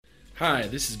Hi,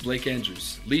 this is Blake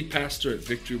Andrews, lead pastor at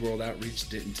Victory World Outreach,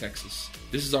 Denton, Texas.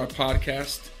 This is our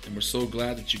podcast, and we're so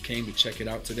glad that you came to check it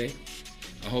out today.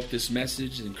 I hope this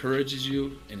message encourages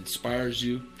you and inspires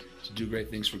you to do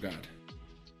great things for God.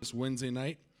 It's Wednesday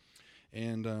night,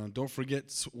 and don't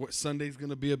forget, Sunday's going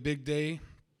to be a big day.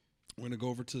 We're going to go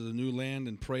over to the new land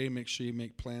and pray. Make sure you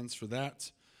make plans for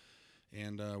that.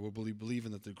 And we'll be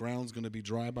believing that the ground's going to be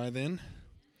dry by then.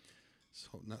 It's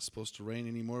not supposed to rain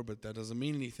anymore, but that doesn't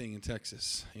mean anything in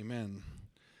Texas. Amen.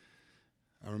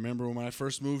 I remember when I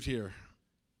first moved here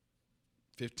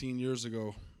 15 years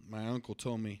ago, my uncle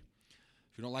told me,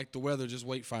 if you don't like the weather, just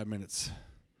wait 5 minutes.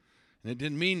 And it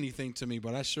didn't mean anything to me,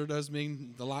 but it sure does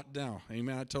mean a lot now.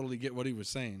 Amen. I totally get what he was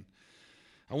saying.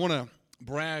 I want to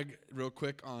brag real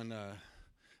quick on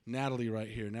Natalie right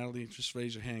here. Natalie, just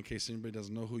raise your hand in case anybody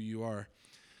doesn't know who you are.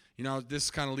 You know, this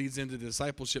kind of leads into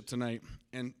discipleship tonight,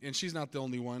 and she's not the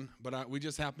only one, but we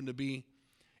just happened to be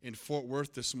in Fort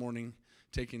Worth this morning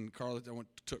taking Carla. I went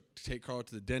to take Carla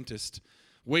to the dentist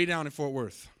way down in Fort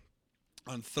Worth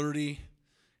on 30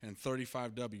 and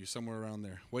 35W, somewhere around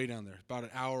there, way down there, about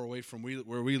an hour away from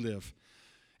where we live.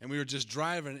 And we were just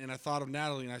driving, and I thought of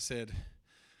Natalie, and I said,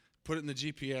 put it in the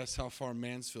GPS how far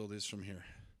Mansfield is from here.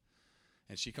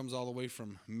 And she comes all the way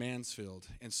from Mansfield.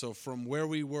 And so from where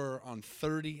we were on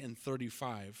 30 and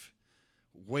 35,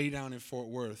 way down in Fort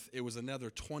Worth, it was another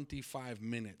 25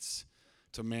 minutes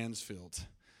to Mansfield.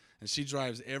 And she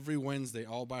drives every Wednesday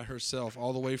all by herself,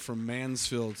 all the way from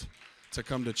Mansfield to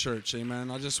come to church. Amen.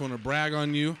 I just want to brag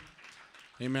on you.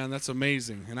 Amen. That's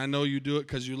amazing. And I know you do it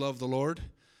because you love the Lord.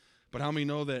 But how many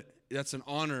know that that's an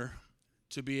honor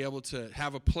to be able to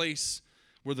have a place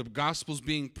where the gospel's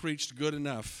being preached good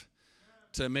enough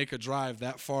to make a drive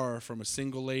that far from a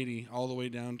single lady all the way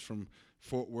down from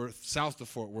Fort Worth, south of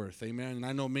Fort Worth, amen? And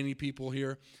I know many people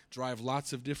here drive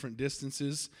lots of different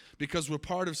distances because we're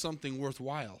part of something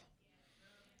worthwhile,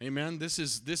 amen? This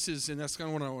is, and that's kind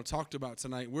of what I want to talk about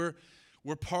tonight. We're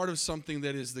part of something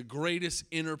that is the greatest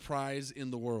enterprise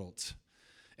in the world,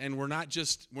 and we're not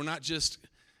just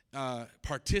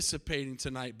participating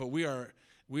tonight, but we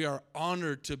are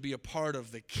honored to be a part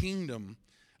of the kingdom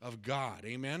of God,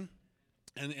 amen?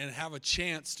 And have a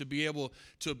chance to be able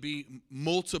to be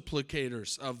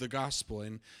multiplicators of the gospel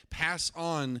and pass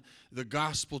on the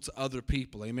gospel to other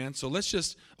people, amen? So let's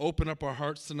just open up our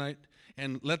hearts tonight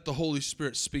and let the Holy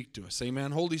Spirit speak to us,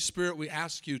 amen? Holy Spirit, we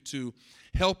ask you to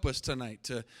help us tonight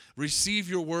to receive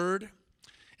your word,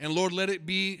 and Lord, let it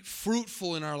be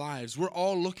fruitful in our lives. We're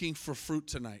all looking for fruit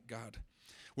tonight, God.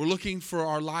 We're looking for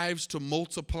our lives to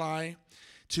multiply,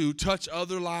 to touch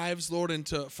other lives, Lord, and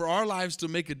for our lives to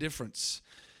make a difference.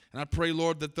 And I pray,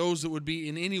 Lord, that those that would be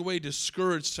in any way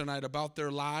discouraged tonight about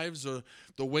their lives or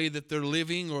the way that they're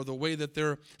living or the way that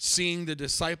they're seeing the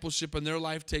discipleship in their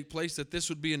life take place, that this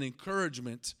would be an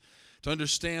encouragement to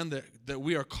understand that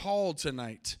we are called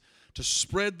tonight to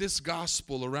spread this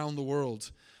gospel around the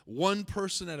world, one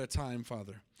person at a time,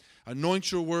 Father.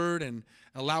 Anoint your word and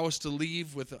allow us to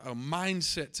leave with a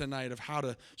mindset tonight of how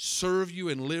to serve you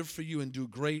and live for you and do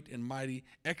great and mighty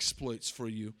exploits for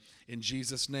you. In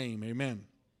Jesus' name, amen.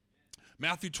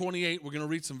 Matthew 28, we're going to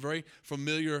read some very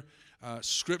familiar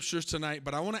scriptures tonight,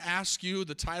 but I want to ask you,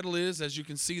 the title is, as you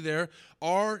can see there,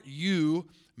 Are You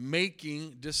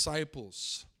Making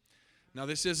Disciples? Now,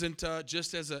 this isn't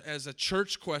just as a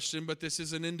church question, but this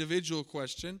is an individual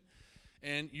question.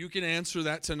 And you can answer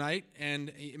that tonight,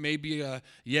 and it may be a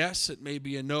yes, it may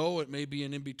be a no, it may be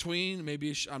an in-between,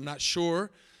 maybe I'm not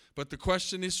sure. But the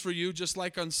question is for you, just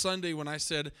like on Sunday when I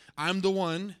said, I'm the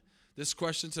one. This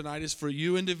question tonight is for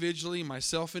you individually,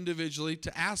 myself individually,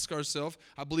 to ask ourselves,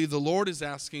 I believe the Lord is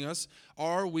asking us,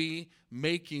 are we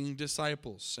making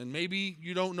disciples? And maybe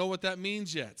you don't know what that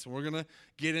means yet, so we're going to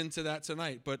get into that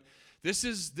tonight. But this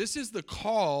is the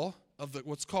call of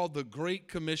what's called the Great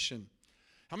Commission.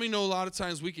 How many know a lot of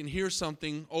times we can hear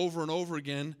something over and over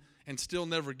again and still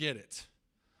never get it?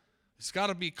 It's got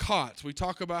to be caught. We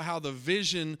talk about how the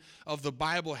vision of the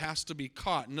Bible has to be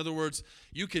caught. In other words,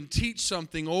 you can teach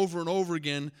something over and over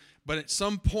again, but at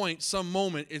some point, some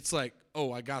moment, it's like,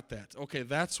 oh, I got that. Okay,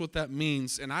 that's what that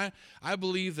means. And I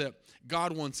believe that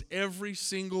God wants every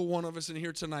single one of us in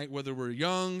here tonight, whether we're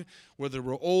young, whether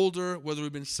we're older, whether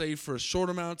we've been saved for a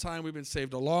short amount of time, we've been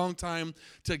saved a long time,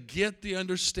 to get the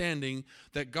understanding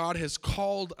that God has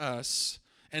called us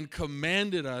and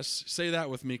commanded us, say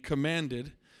that with me,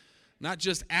 commanded, not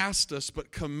just asked us,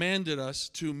 but commanded us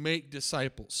to make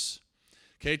disciples,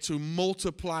 okay, to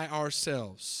multiply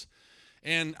ourselves.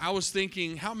 And I was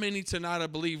thinking, how many tonight, I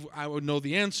believe I would know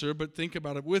the answer, but think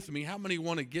about it with me. How many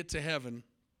want to get to heaven,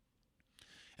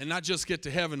 and not just get to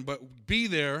heaven, but be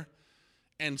there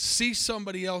and see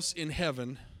somebody else in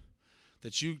heaven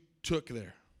that you took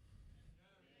there.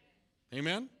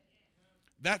 Amen?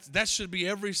 That should be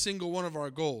every single one of our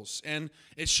goals. And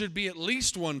it should be at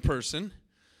least one person.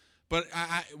 But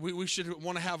we should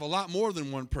want to have a lot more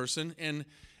than one person.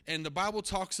 And the Bible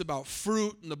talks about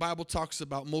fruit, and the Bible talks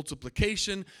about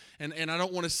multiplication. And I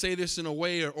don't want to say this in a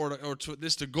way or to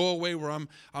this to go away where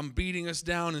I'm beating us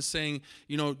down and saying,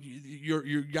 you know,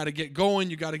 you got to get going,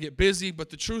 you got to get busy. But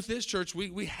the truth is, church,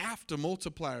 we have to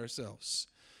multiply ourselves.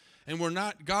 And we're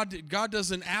not, God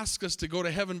doesn't ask us to go to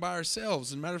heaven by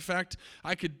ourselves. As a matter of fact,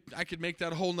 I could make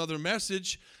that a whole nother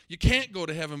message. You can't go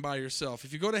to heaven by yourself.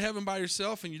 If you go to heaven by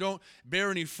yourself and you don't bear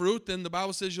any fruit, then the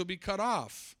Bible says you'll be cut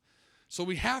off. So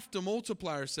we have to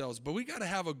multiply ourselves. But we got to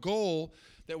have a goal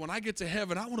that when I get to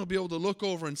heaven, I want to be able to look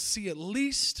over and see at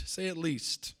least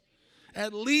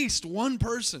one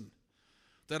person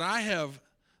that I have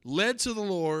led to the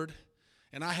Lord,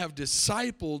 and I have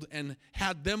discipled and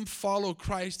had them follow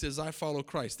Christ as I follow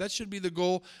Christ. That should be the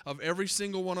goal of every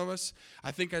single one of us.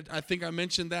 I think I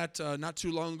mentioned that not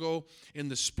too long ago in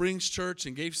the Springs Church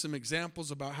and gave some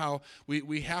examples about how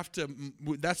we have to,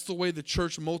 that's the way the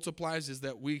church multiplies, is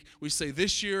that we say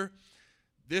this year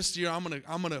I'm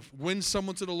gonna win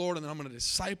someone to the Lord, and then I'm gonna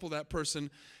disciple that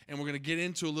person, and we're gonna get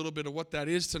into a little bit of what that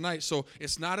is tonight. So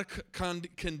it's not a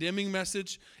condemning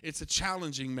message, it's a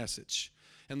challenging message.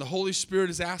 And the Holy Spirit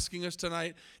is asking us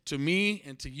tonight, to me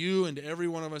and to you and to every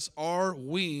one of us, are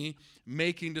we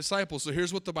making disciples? So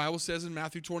here's what the Bible says in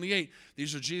Matthew 28.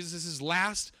 These are Jesus'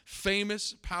 last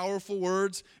famous, powerful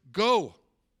words. Go.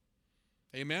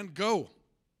 Amen. Go.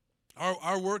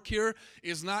 Our work here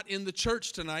is not in the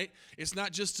church tonight. It's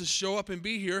not just to show up and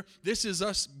be here. This is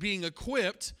us being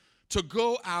equipped to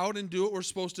go out and do what we're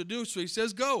supposed to do. So he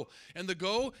says go. And the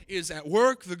go is at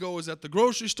work. The go is at the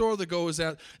grocery store. The go is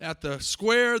at the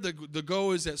square. The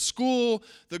go is at school.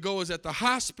 The go is at the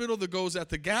hospital. The go is at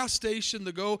the gas station.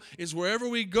 The go is wherever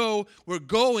we go, we're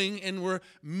going and we're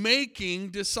making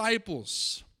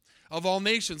disciples of all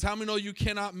nations. How many know you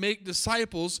cannot make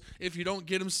disciples if you don't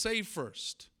get them saved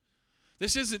first?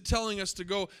 This isn't telling us to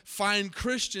go find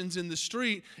Christians in the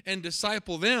street and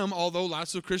disciple them, although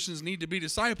lots of Christians need to be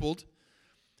discipled.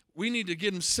 We need to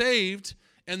get them saved,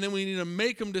 and then we need to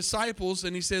make them disciples.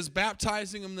 And he says,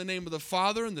 baptizing them in the name of the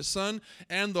Father and the Son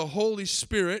and the Holy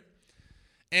Spirit,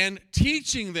 and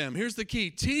teaching them. Here's the key,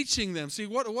 teaching them. See,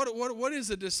 what is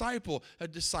a disciple? A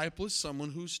disciple is someone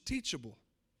who's teachable,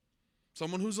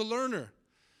 someone who's a learner.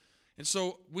 And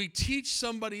so we teach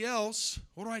somebody else.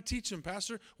 What do I teach them,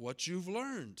 Pastor? What you've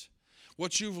learned.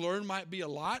 What you've learned might be a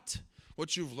lot.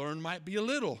 What you've learned might be a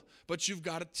little. But you've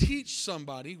got to teach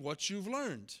somebody what you've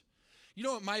learned. You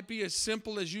know, it might be as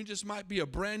simple as you just might be a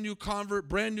brand new convert,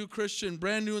 brand new Christian,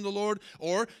 brand new in the Lord,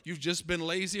 or you've just been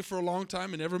lazy for a long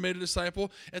time and never made a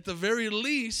disciple. At the very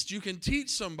least, you can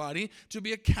teach somebody to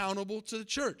be accountable to the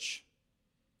church.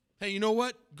 Hey, you know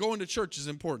what? Going to church is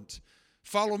important.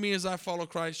 Follow me as I follow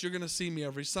Christ. You're going to see me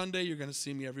every Sunday. You're going to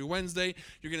see me every Wednesday.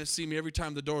 You're going to see me every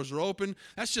time the doors are open.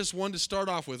 That's just one to start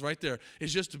off with right there.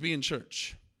 It's just to be in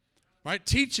church, right?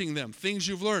 Teaching them things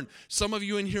you've learned. Some of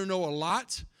you in here know a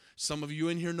lot. Some of you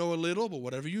in here know a little, but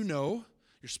whatever you know,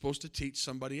 you're supposed to teach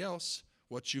somebody else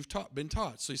what you've been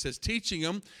taught. So he says teaching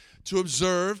them to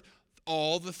observe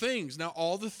all the things. Now,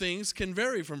 all the things can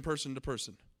vary from person to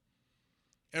person.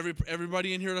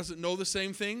 Everybody in here doesn't know the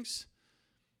same things.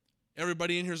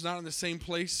 Everybody in here is not in the same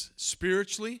place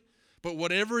spiritually, but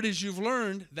whatever it is you've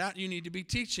learned, that you need to be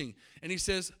teaching. And he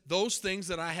says, those things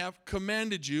that I have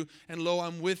commanded you, and lo,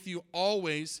 I'm with you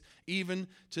always, even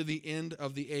to the end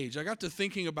of the age. I got to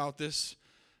thinking about this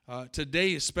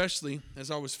today, especially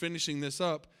as I was finishing this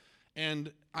up,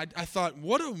 and I thought,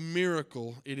 what a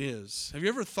miracle it is. Have you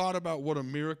ever thought about what a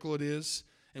miracle it is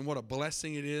and what a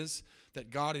blessing it is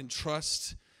that God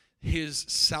entrusts his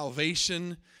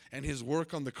salvation and his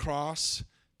work on the cross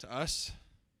to us?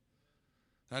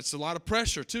 That's a lot of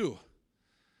pressure too.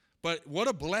 But what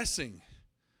a blessing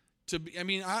to be. I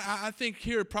mean, I think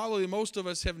here probably most of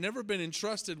us have never been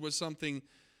entrusted with something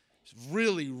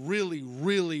really, really,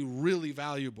 really, really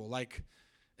valuable, like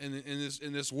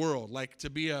in this world, like to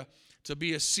be a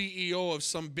CEO of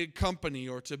some big company,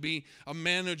 or to be a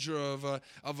manager of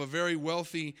a very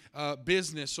wealthy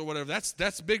business or whatever.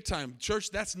 That's big time.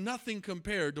 Church, that's nothing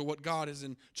compared to what God has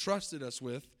entrusted us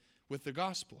with the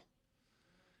gospel.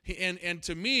 And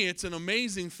to me, it's an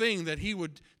amazing thing that he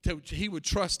would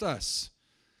trust us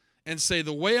and say,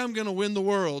 the way I'm going to win the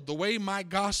world, the way my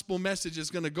gospel message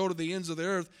is going to go to the ends of the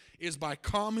earth is by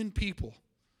common people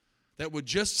that would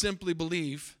just simply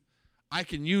believe I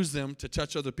can use them to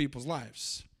touch other people's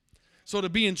lives. So to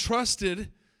be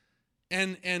entrusted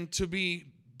and to be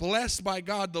blessed by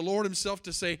God, the Lord himself,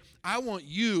 to say, I want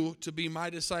you to be my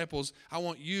disciples. I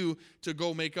want you to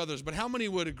go make others. But how many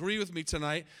would agree with me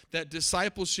tonight that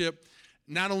discipleship,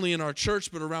 not only in our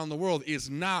church but around the world, is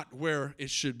not where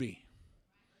it should be?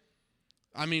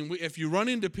 I mean, if you run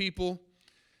into people,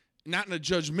 not in a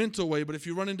judgmental way, but if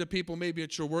you run into people maybe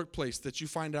at your workplace that you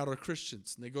find out are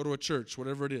Christians, and they go to a church,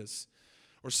 whatever it is,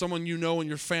 or someone you know in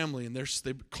your family, and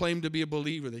they claim to be a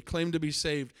believer, they claim to be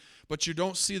saved, but you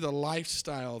don't see the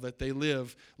lifestyle that they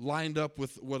live lined up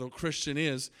with what a Christian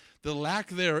is, the lack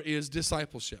there is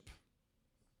discipleship.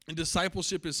 And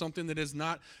discipleship is something that is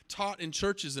not taught in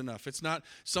churches enough. It's not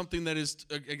something that is,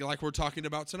 like we're talking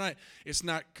about tonight, it's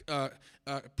not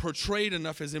portrayed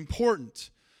enough as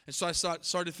important. And so I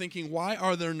started thinking, why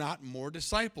are there not more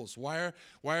disciples? How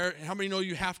many know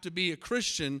you have to be a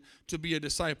Christian to be a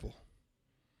disciple?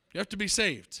 You have to be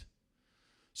saved.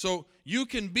 So you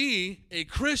can be a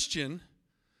Christian,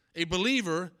 a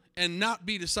believer, and not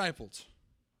be discipled.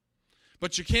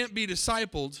 But you can't be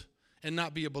discipled and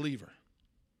not be a believer.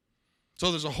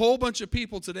 So there's a whole bunch of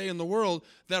people today in the world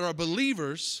that are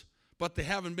believers, but they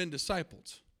haven't been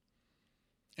discipled.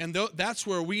 And that's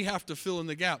where we have to fill in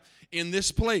the gap. In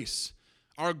this place,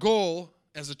 our goal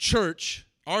as a church,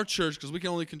 our church, because we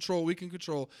can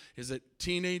control, is that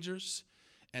teenagers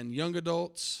and young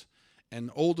adults and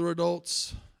older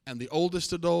adults and the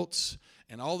oldest adults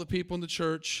and all the people in the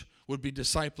church would be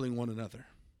discipling one another.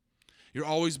 You're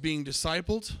always being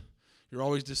discipled. You're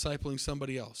always discipling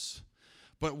somebody else.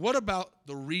 But what about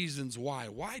the reasons why?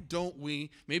 Why don't we,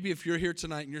 maybe if you're here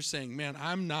tonight and you're saying, man,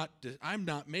 I'm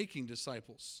not making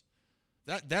disciples.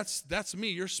 That's me.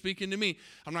 You're speaking to me.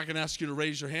 I'm not going to ask you to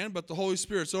raise your hand, but the Holy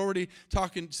Spirit's already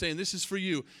talking, saying, this is for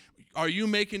you. Are you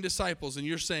making disciples? And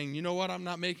you're saying, you know what, I'm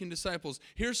not making disciples.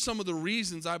 Here's some of the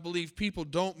reasons I believe people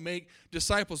don't make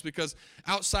disciples, because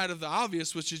outside of the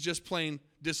obvious, which is just plain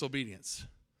disobedience,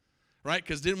 right?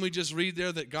 Because didn't we just read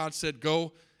there that God said,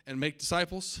 go and make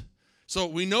disciples? So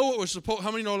we know what we're supposed,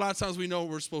 how many know a lot of times we know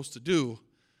what we're supposed to do,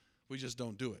 we just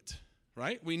don't do it,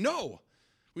 right? We know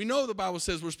the Bible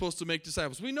says we're supposed to make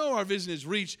disciples. We know our vision is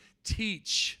reach,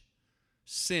 teach,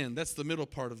 sin. That's the middle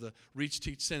part of the reach,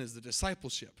 teach, sin is the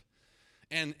discipleship.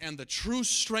 And the true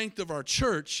strength of our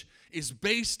church is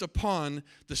based upon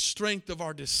the strength of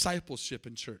our discipleship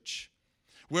in church,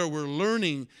 where we're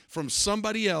learning from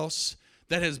somebody else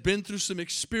that has been through some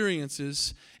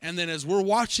experiences, and then as we're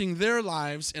watching their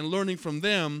lives and learning from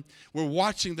them, we're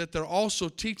watching that they're also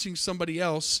teaching somebody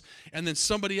else, and then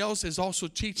somebody else is also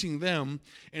teaching them,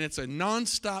 and it's a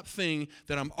nonstop thing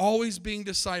that I'm always being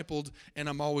discipled, and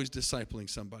I'm always discipling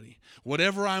somebody.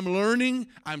 Whatever I'm learning,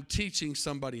 I'm teaching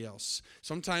somebody else.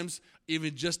 Sometimes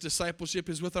even just discipleship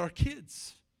is with our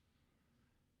kids.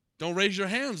 Don't raise your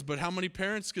hands, but how many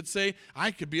parents could say, I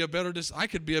could be a better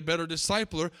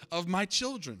discipler of my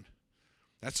children?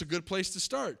 That's a good place to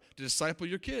start, to disciple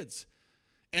your kids.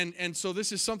 And so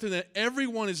this is something that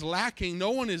everyone is lacking. No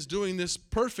one is doing this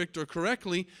perfect or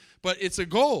correctly, but it's a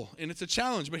goal and it's a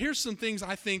challenge. But here's some things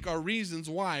I think are reasons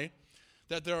why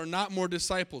that there are not more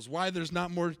disciples, why there's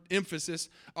not more emphasis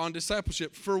on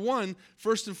discipleship. For one,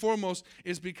 first and foremost,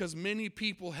 is because many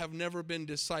people have never been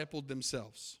discipled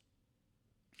themselves.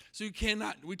 So you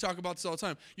cannot, we talk about this all the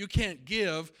time, you can't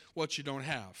give what you don't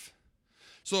have.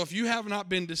 So if you have not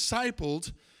been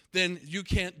discipled, then you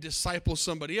can't disciple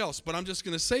somebody else. But I'm just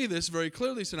going to say this very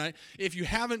clearly tonight. If you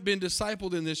haven't been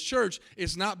discipled in this church,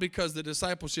 it's not because the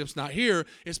discipleship's not here,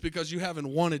 it's because you haven't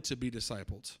wanted to be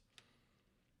discipled.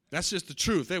 That's just the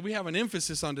truth. We have an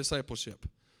emphasis on discipleship.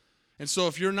 And so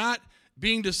if you're not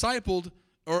being discipled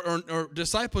or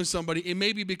discipling somebody, it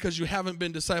may be because you haven't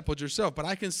been discipled yourself. But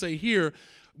I can say here,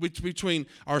 between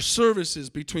our services,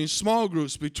 between small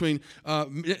groups, between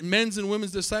men's and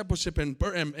women's discipleship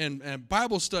and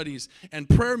Bible studies and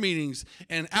prayer meetings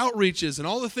and outreaches and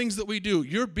all the things that we do,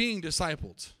 you're being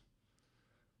discipled.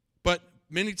 But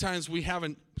many times we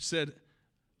haven't said,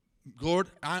 Lord,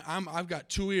 I've got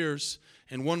 2 ears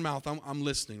and 1 mouth. I'm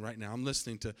listening right now. I'm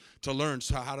listening to learn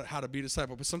how to be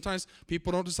discipled. But sometimes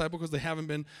people don't disciple because they haven't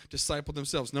been discipled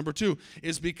themselves. Number 2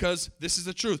 is because, this is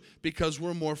the truth, because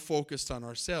we're more focused on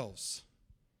ourselves.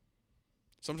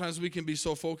 Sometimes we can be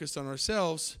so focused on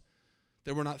ourselves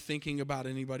that we're not thinking about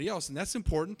anybody else. And that's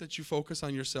important that you focus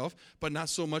on yourself, but not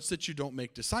so much that you don't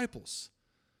make disciples.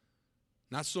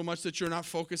 Not so much that you're not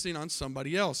focusing on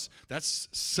somebody else. That's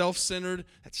self-centered.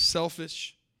 That's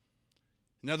selfish.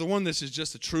 Another one, this is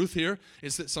just the truth here,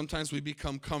 is that sometimes we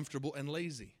become comfortable and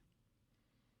lazy.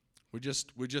 We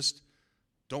just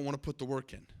don't want to put the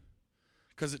work in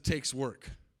because it takes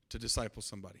work to disciple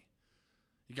somebody.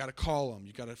 You got to call them.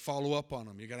 You got to follow up on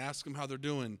them. You got to ask them how they're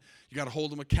doing. You got to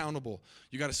hold them accountable.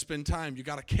 You got to spend time. You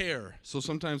got to care. So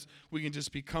sometimes we can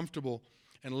just be comfortable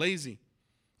and lazy.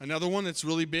 Another one that's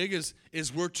really big is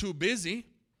we're too busy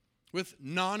with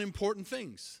non-important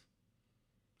things.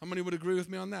 How many would agree with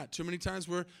me on that? Too many times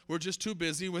we're just too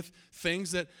busy with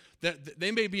things that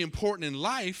they may be important in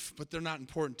life, but they're not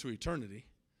important to eternity.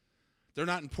 They're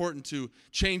not important to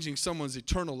changing someone's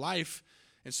eternal life,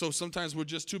 and so sometimes we're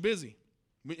just too busy.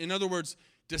 In other words,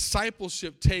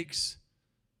 discipleship takes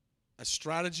a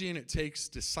strategy, and it takes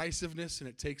decisiveness, and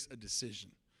it takes a decision.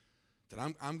 That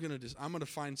I'm going to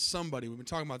find somebody. We've been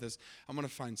talking about this. I'm going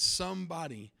to find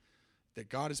somebody that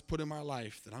God has put in my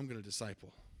life that I'm going to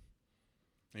disciple.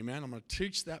 Amen? I'm going to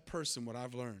teach that person what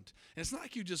I've learned. And it's not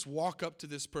like you just walk up to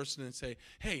this person and say,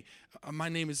 hey, my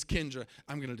name is Kendra.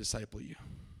 I'm going to disciple you.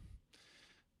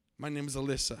 My name is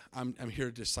Alyssa. I'm here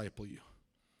to disciple you.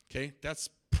 Okay? That's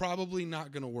probably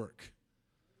not going to work.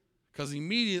 Because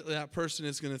immediately that person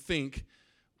is going to think,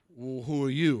 well, who are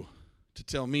you to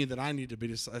tell me that I need to be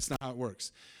discipled? That's not how it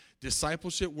works.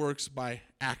 Discipleship works by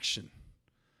action.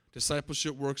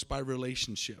 Discipleship works by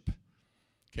relationship.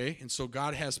 Okay? And so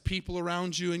God has people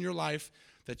around you in your life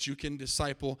that you can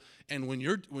disciple. And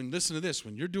listen to this,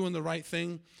 when you're doing the right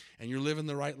thing and you're living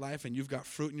the right life and you've got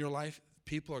fruit in your life,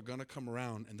 people are going to come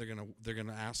around and they're going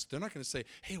to ask. They're not going to say,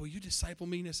 hey, will you disciple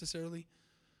me necessarily?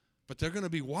 But they're going to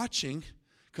be watching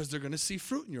because they're going to see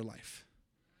fruit in your life.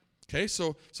 Okay?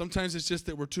 So sometimes it's just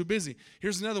that we're too busy.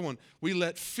 Here's another one. We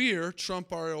let fear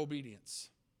trump our obedience.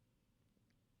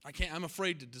 I'm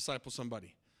afraid to disciple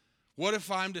somebody. What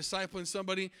if I'm discipling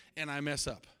somebody and I mess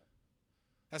up?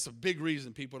 That's a big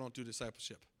reason people don't do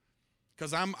discipleship.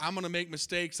 Because I'm going to make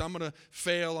mistakes. I'm going to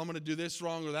fail. I'm going to do this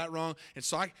wrong or that wrong. And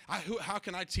so how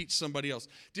can I teach somebody else?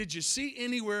 Did you see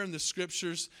anywhere in the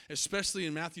scriptures, especially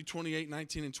in Matthew 28,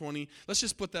 19, and 20? Let's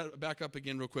just put that back up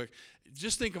again real quick.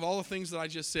 Just think of all the things that I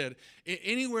just said.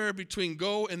 Anywhere between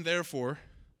go and therefore,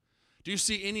 do you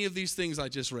see any of these things I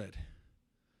just read?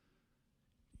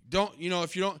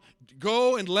 If you don't,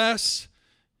 go unless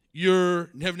you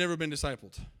have never been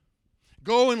discipled.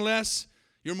 Go unless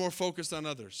you're more focused on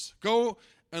others. Go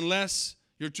unless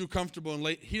you're too comfortable and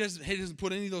late. He doesn't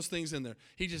put any of those things in there.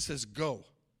 He just says go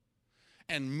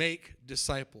and make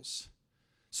disciples.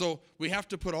 So we have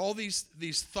to put all these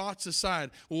thoughts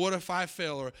aside. Well, what if I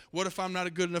fail? Or what if I'm not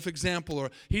a good enough example? Or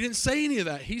he didn't say any of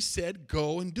that. He said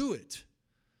go and do it.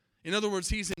 In other words,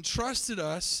 he's entrusted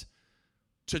us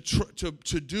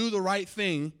to do the right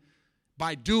thing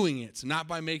by doing it, not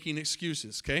by making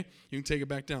excuses, okay? You can take it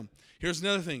back down. Here's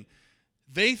another thing.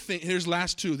 Here's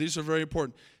last two. These are very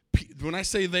important. When I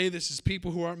say they, this is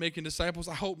people who aren't making disciples.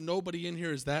 I hope nobody in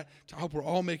here is that. I hope we're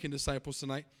all making disciples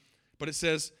tonight. But it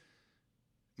says,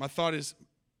 my thought is,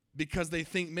 because they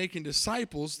think making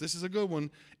disciples, this is a good one,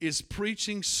 is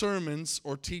preaching sermons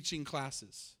or teaching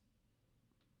classes.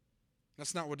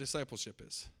 That's not what discipleship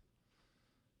is.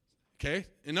 Okay?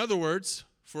 In other words,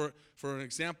 for an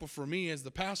example for me as the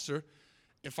pastor,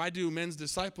 if I do men's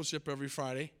discipleship every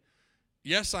Friday,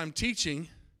 yes, I'm teaching,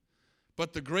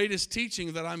 but the greatest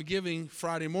teaching that I'm giving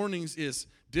Friday mornings is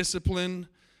discipline,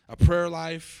 a prayer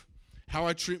life, how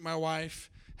I treat my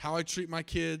wife, how I treat my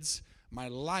kids, my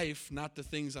life, not the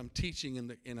things I'm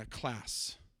teaching in a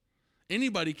class.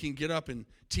 Anybody can get up and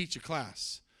teach a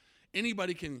class.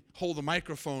 Anybody can hold a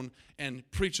microphone and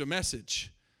preach a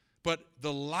message. But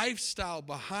the lifestyle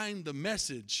behind the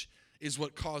message is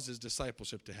what causes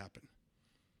discipleship to happen.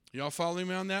 Y'all following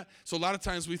me on that? So a lot of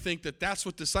times we think that that's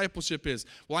what discipleship is.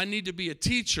 Well, I need to be a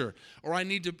teacher, or I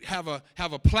need to have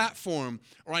a platform,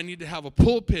 or I need to have a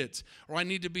pulpit, or I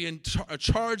need to be in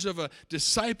charge of a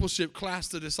discipleship class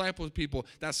to disciple people.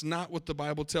 That's not what the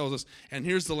Bible tells us. And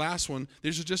here's the last one.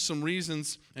 These are just some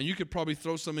reasons, and you could probably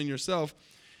throw some in yourself.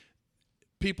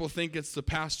 People think it's the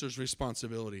pastor's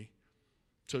responsibility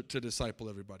to disciple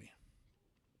everybody.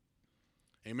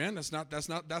 Amen. That's not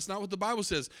what the Bible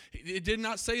says. It did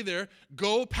not say there,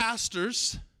 go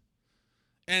pastors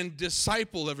and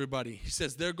disciple everybody. He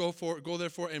says, go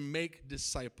therefore and make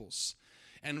disciples.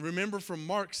 And remember from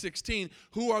Mark 16,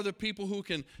 who are the people who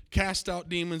can cast out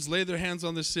demons, lay their hands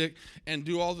on the sick, and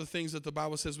do all the things that the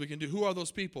Bible says we can do? Who are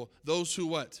those people? Those who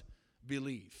what?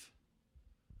 Believe.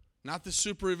 Not the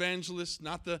super evangelist,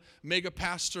 not the mega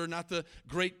pastor, not the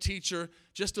great teacher,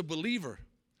 just a believer.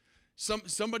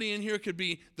 Somebody in here could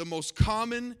be the most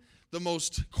common, the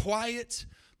most quiet,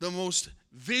 the most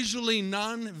visually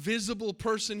non-visible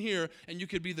person here, and you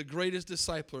could be the greatest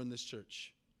discipler in this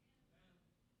church.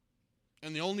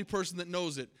 And the only person that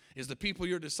knows it is the people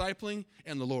you're discipling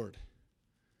and the Lord.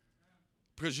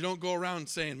 Because you don't go around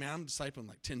saying, man, I'm discipling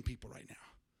like 10 people right now.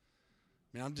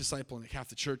 Man, I'm discipling half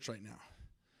the church right now.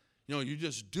 You know, you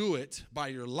just do it by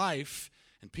your life,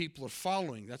 and people are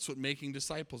following. That's what making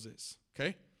disciples is,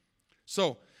 okay?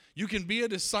 So, you can be a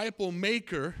disciple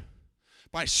maker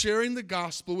by sharing the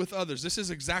gospel with others. This is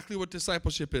exactly what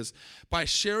discipleship is. By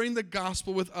sharing the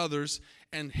gospel with others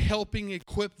and helping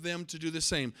equip them to do the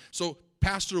same. So,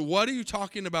 Pastor, what are you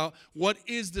talking about? What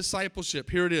is discipleship?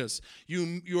 Here it is.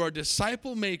 You are a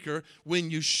disciple maker when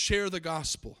you share the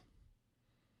gospel.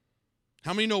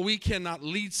 How many know we cannot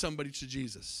lead somebody to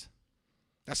Jesus?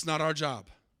 That's not our job.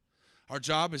 Our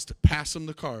job is to pass them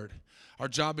the card. Our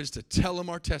job is to tell them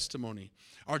our testimony.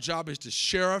 Our job is to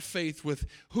share our faith with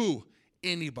who?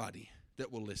 Anybody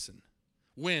that will listen.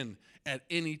 When? At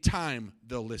any time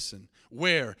they'll listen.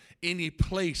 Where? Any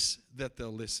place that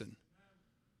they'll listen.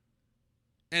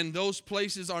 And those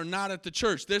places are not at the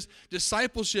church. This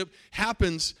discipleship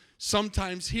happens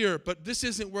sometimes here, but this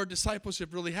isn't where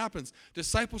discipleship really happens.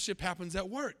 Discipleship happens at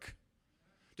work.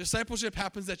 Discipleship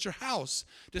happens at your house.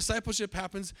 Discipleship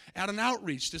happens at an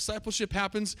outreach. Discipleship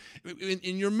happens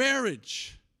in your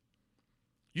marriage.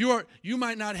 You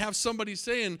might not have somebody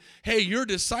saying, hey, you're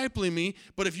discipling me,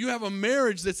 but if you have a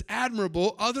marriage that's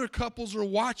admirable, other couples are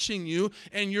watching you,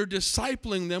 and you're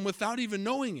discipling them without even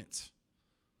knowing it.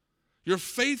 Your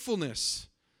faithfulness,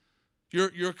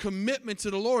 your commitment to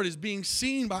the Lord is being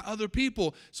seen by other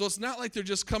people. So it's not like they're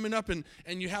just coming up and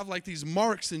you have like these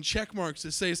marks and check marks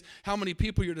that says how many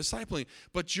people you're discipling.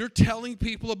 But you're telling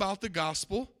people about the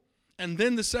gospel. And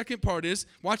then the second part is,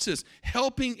 watch this,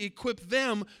 helping equip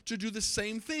them to do the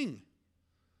same thing.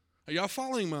 Are y'all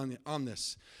following me on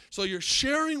this? So you're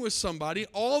sharing with somebody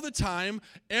all the time,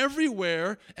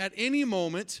 everywhere, at any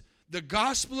moment, the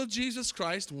gospel of Jesus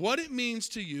Christ, what it means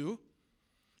to you.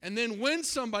 And then when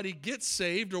somebody gets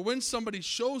saved or when somebody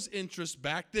shows interest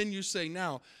back, then you say,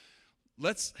 now,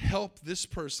 let's help this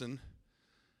person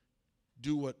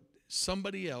do what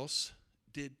somebody else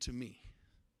did to me.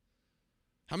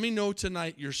 How many know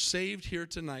tonight you're saved here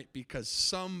tonight because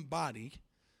somebody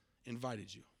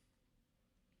invited you?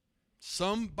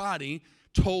 Somebody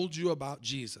told you about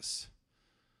Jesus.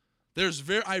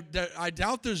 I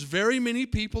doubt there's very many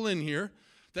people in here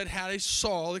that had a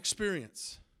Saul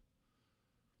experience,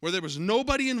 where there was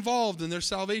nobody involved in their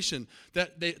salvation,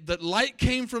 that light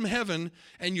came from heaven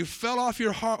and you fell off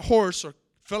your horse or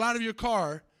fell out of your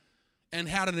car and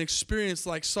had an experience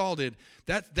like Saul did.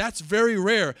 That's very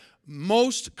rare.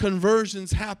 Most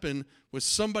conversions happen with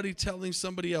somebody telling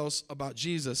somebody else about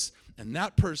Jesus, and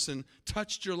that person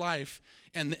touched your life,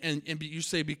 and you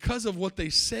say, because of what they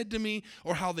said to me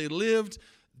or how they lived,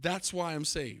 that's why I'm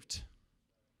saved.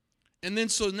 And then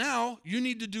so now you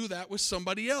need to do that with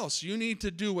somebody else. You need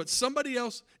to do what somebody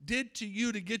else did to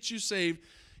you to get you saved.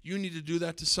 You need to do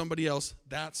that to somebody else.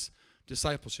 That's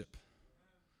discipleship.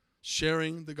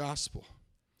 Sharing the gospel.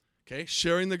 Okay?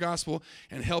 Sharing the gospel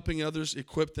and helping others,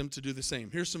 equip them to do the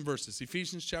same. Here's some verses.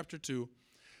 Ephesians chapter 2,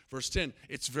 verse 10.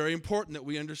 It's very important that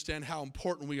we understand how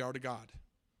important we are to God.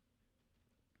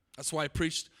 That's why I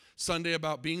preached Sunday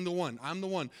about being the one. I'm the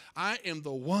one. I am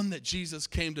the one that Jesus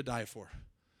came to die for.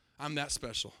 I'm that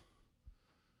special.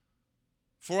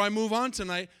 Before I move on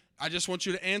tonight, I just want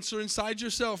you to answer inside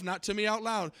yourself, not to me out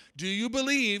loud. Do you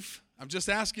believe, I'm just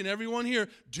asking everyone here,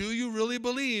 do you really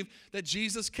believe that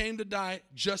Jesus came to die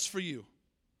just for you?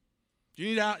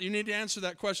 You need to answer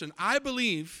that question. I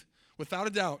believe, without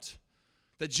a doubt,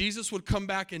 that Jesus would come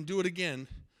back and do it again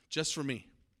just for me.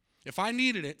 If I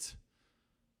needed it,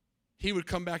 he would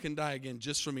come back and die again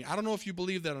just for me. I don't know if you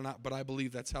believe that or not, but I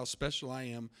believe that's how special I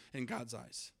am in God's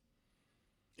eyes.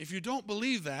 If you don't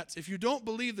believe that, if you don't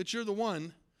believe that you're the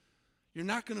one, you're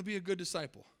not going to be a good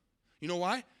disciple. You know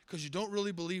why? Because you don't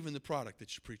really believe in the product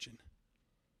that you're preaching.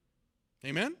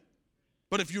 Amen?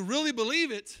 But if you really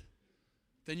believe it,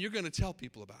 then you're going to tell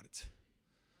people about it.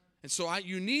 And so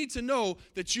you need to know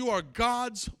that you are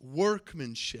God's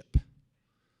workmanship.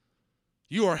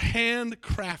 You are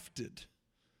handcrafted.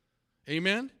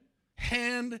 Amen?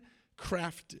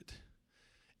 Handcrafted.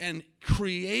 And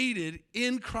created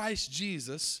in Christ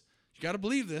Jesus, you got to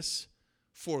believe this,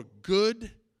 for good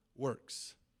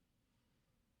works.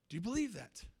 Do you believe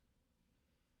that?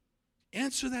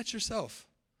 Answer that yourself.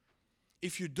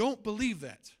 If you don't believe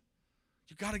that,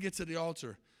 you got to get to the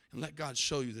altar and let God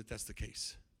show you that that's the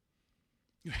case.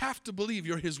 You have to believe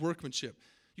you're his workmanship.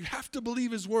 You have to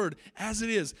believe his word as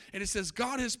it is. And it says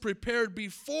God has prepared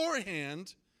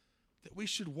beforehand that we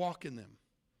should walk in them.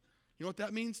 You know what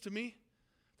that means to me?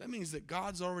 That means that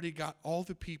God's already got all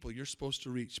the people you're supposed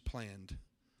to reach planned.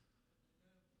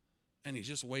 And he's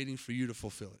just waiting for you to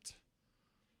fulfill it.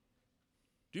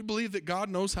 Do you believe that God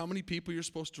knows how many people you're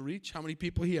supposed to reach? How many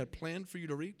people he had planned for you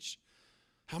to reach?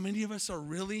 How many of us are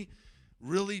really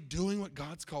doing what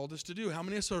God's called us to do? How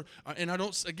many of us are, and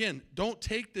don't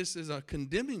take this as a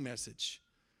condemning message.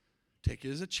 Take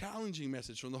it as a challenging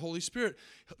message from the Holy Spirit.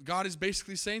 God is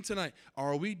basically saying tonight,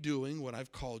 are we doing what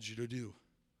I've called you to do?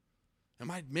 Am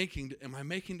I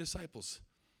making disciples?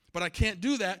 But I can't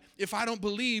do that if I don't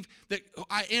believe that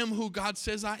I am who God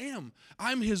says I am.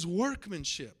 I'm his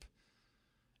workmanship.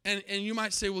 And you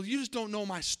might say, well, you just don't know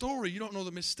my story. You don't know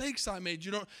the mistakes I made.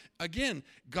 Again,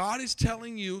 God is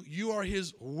telling you, you are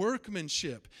his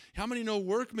workmanship. How many know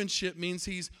workmanship means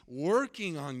he's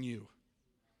working on you?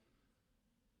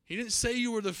 He didn't say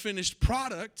you were the finished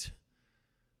product.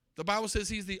 The Bible says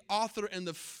he's the author and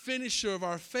the finisher of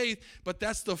our faith, but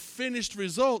that's the finished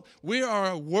result. We are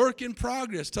a work in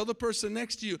progress. Tell the person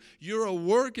next to you, you're a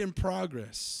work in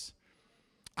progress.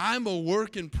 I'm a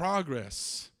work in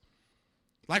progress.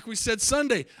 Like we said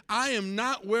Sunday, I am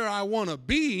not where I want to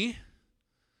be,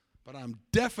 but I'm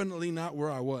definitely not where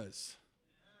I was.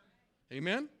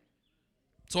 Amen?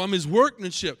 So I'm his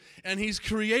workmanship, and he's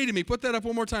created me. Put that up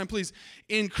one more time, please.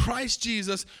 In Christ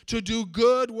Jesus to do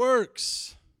good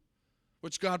works,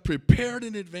 which God prepared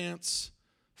in advance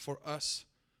for us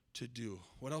to do.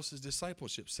 What else is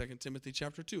discipleship? 2 Timothy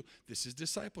chapter 2. This is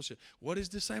discipleship. What is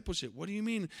discipleship? What do you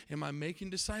mean? Am I making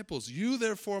disciples? You,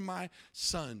 therefore, my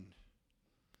son.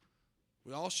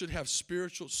 We all should have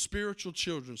spiritual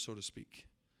children, so to speak.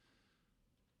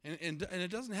 And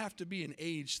it doesn't have to be an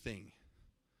age thing.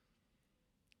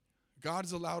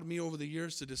 God's allowed me over the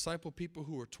years to disciple people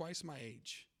who are twice my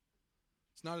age.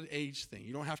 It's not an age thing.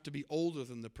 You don't have to be older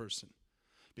than the person.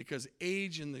 Because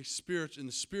age in the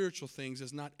spiritual things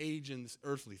is not age in the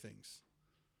earthly things.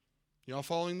 Y'all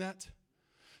following that?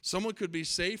 Someone could be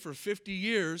saved for 50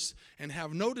 years and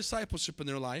have no discipleship in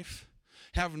their life,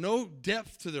 have no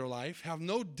depth to their life, have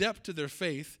no depth to their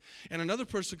faith, and another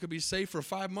person could be saved for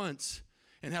 5 months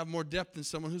and have more depth than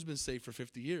someone who's been saved for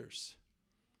 50 years.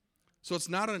 So it's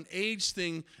not an age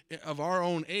thing of our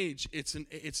own age. It's an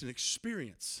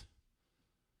experience.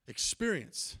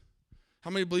 Experience. How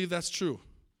many believe that's true?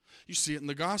 You see it in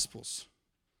the Gospels.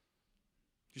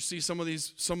 You see some of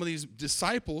these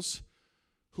disciples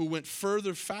who went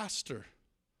further faster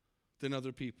than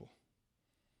other people.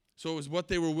 So it was what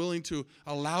they were willing to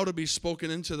allow to be spoken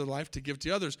into their life to give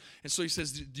to others. And so he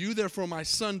says, "Do you therefore, my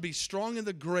son, be strong in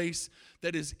the grace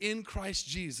that is in Christ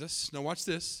Jesus." Now watch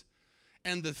this.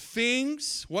 "And the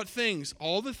things," what things?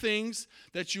 "All the things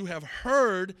that you have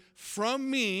heard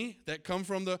from me," that come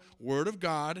from the Word of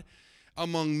God,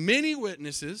 "among many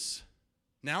witnesses,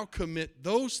 now commit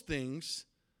those things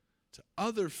to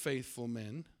other faithful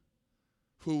men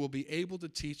who will be able to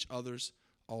teach others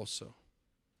also."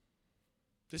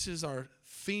 This is our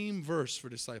theme verse for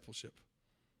discipleship.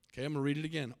 Okay, I'm going to read it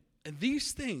again. "And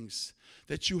these things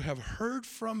that you have heard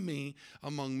from me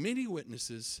among many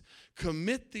witnesses,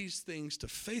 commit these things to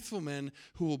faithful men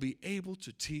who will be able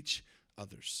to teach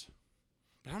others."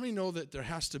 But how many know that there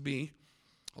has to be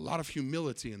a lot of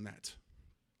humility in that?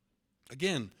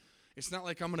 Again, it's not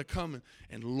like I'm going to come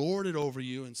and lord it over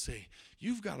you and say,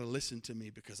 "You've got to listen to me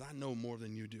because I know more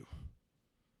than you do.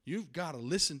 You've got to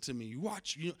listen to me.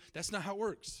 That's not how it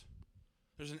works.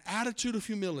 There's an attitude of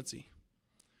humility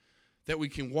that we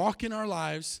can walk in our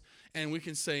lives and we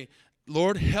can say,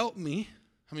 "Lord, help me."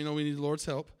 How many know we need the Lord's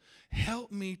help?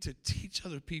 Help me to teach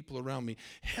other people around me.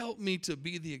 Help me to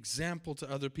be the example to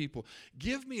other people.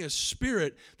 Give me a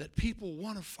spirit that people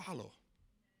want to follow.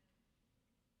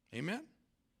 Amen?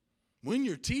 When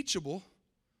you're teachable,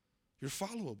 you're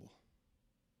followable.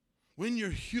 When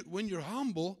you're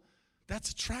humble,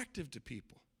 that's attractive to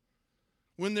people.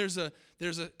 When there's an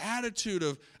attitude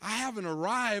of, "I haven't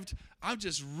arrived, I'm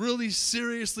just really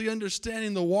seriously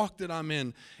understanding the walk that I'm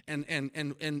in,"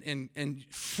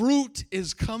 and fruit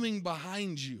is coming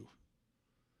behind you.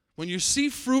 When you see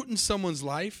fruit in someone's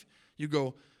life, you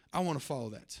go, "I want to follow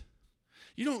that."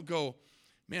 You don't go,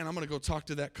 "Man, I'm going to go talk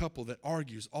to that couple that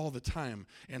argues all the time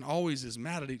and always is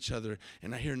mad at each other,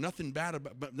 and I hear nothing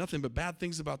but bad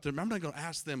things about them. I'm not going to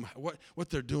ask them what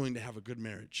they're doing to have a good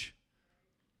marriage."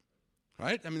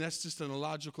 Right? I mean, that's just an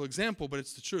illogical example, but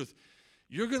it's the truth.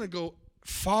 You're going to go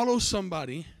follow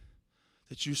somebody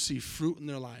that you see fruit in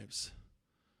their lives.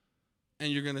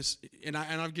 And you're going to, and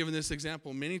I've given this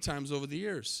example many times over the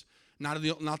years. Not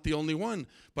the only one,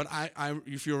 but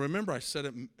if you remember, I said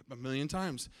it a million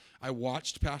times. I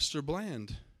watched Pastor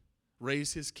Bland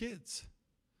raise his kids.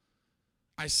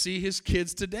 I see his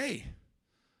kids today,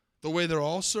 the way they're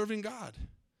all serving God.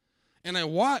 And I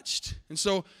watched, and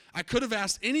so I could have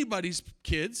asked anybody's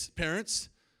kids, parents,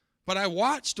 but I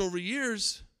watched over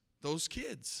years those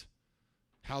kids,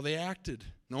 how they acted.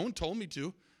 No one told me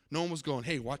to. No one was going,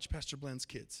 hey, watch Pastor Blend's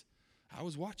kids. I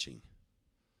was watching.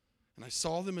 And I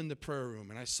saw them in the prayer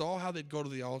room, and I saw how they'd go to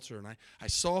the altar, and I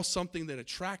saw something that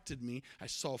attracted me. I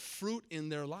saw fruit in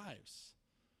their lives.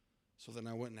 So then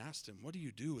I went and asked him, what do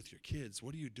you do with your kids?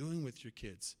 What are you doing with your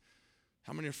kids?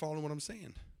 How many are following what I'm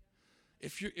saying?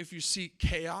 If you see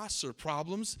chaos or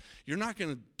problems, you're not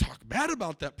going to talk bad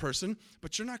about that person,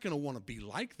 but you're not going to want to be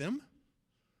like them.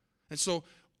 And so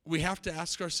we have to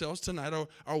ask ourselves tonight,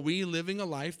 are we living a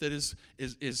life that is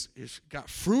got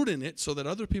fruit in it so that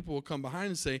other people will come behind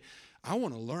and say, I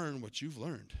want to learn what you've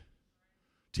learned.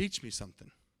 Teach me something.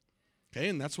 Okay,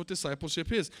 and that's what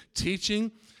discipleship is.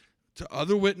 Teaching to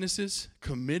other witnesses,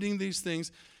 committing these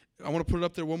things. I want to put it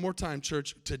up there one more time,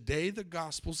 church. Today the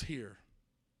gospel's here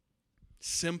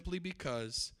simply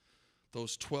because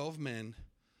those 12 men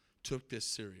took this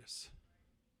serious.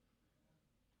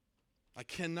 I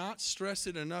cannot stress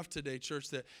it enough today, church,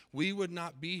 that we would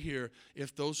not be here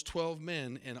if those 12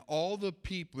 men and all the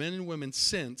people, men and women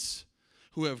since,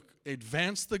 who have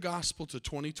advanced the gospel to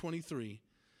 2023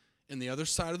 in the other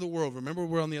side of the world. Remember,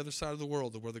 we're on the other side of the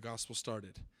world where the gospel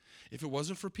started. If it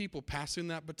wasn't for people passing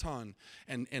that baton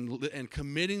and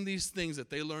committing these things that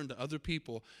they learned to other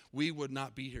people, we would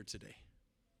not be here today.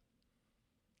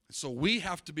 So we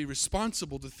have to be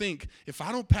responsible to think, if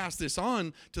I don't pass this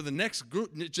on to the next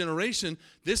generation,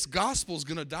 this gospel is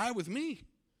going to die with me.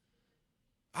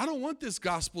 I don't want this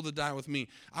gospel to die with me.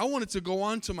 I want it to go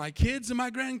on to my kids and my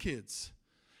grandkids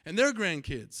and their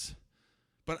grandkids.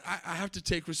 But I have to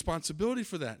take responsibility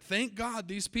for that. Thank God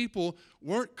these people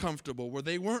weren't comfortable, where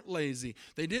they weren't lazy.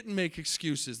 They didn't make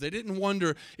excuses. They didn't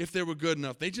wonder if they were good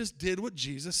enough. They just did what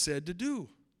Jesus said to do.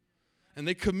 And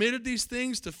they committed these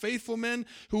things to faithful men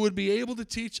who would be able to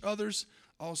teach others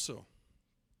also.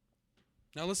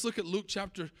 Now let's look at Luke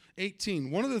chapter 18.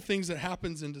 One of the things that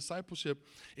happens in discipleship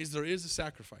is there is a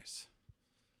sacrifice.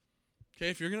 Okay,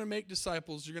 if you're going to make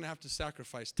disciples, you're going to have to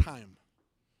sacrifice time.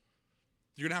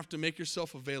 You're going to have to make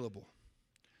yourself available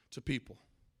to people.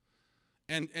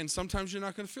 And sometimes you're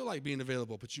not going to feel like being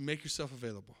available, but you make yourself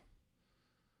available.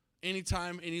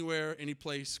 Anytime, anywhere, any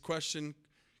place. Question,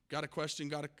 got a question,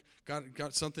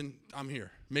 got something, I'm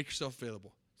here. Make yourself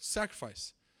available.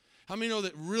 Sacrifice. How many know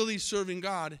that really serving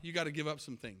God, you got to give up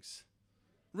some things?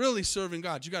 Really serving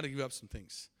God, you got to give up some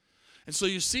things. And so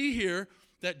you see here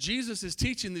that Jesus is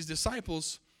teaching these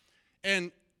disciples,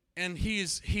 and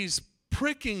he's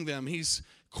pricking them. He's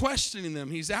questioning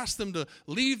them. He's asked them to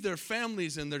leave their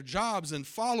families and their jobs and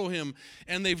follow him.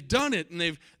 And they've done it.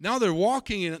 And now they're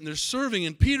walking in it and they're serving.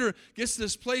 And Peter gets to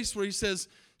this place where he says,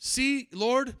 see,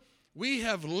 Lord, we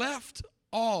have left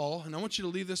all. And I want you to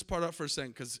leave this part up for a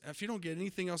second, because if you don't get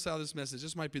anything else out of this message,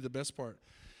 this might be the best part.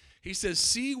 He says,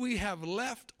 see, we have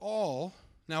left all.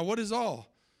 Now, what is all?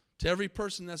 To every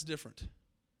person, that's different.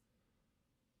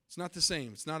 It's not the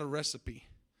same. It's not a recipe.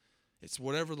 It's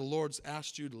whatever the Lord's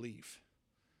asked you to leave.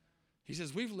 He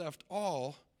says, we've left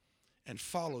all and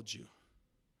followed you.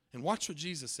 And watch what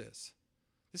Jesus says.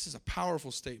 This is a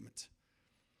powerful statement.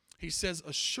 He says,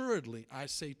 assuredly, I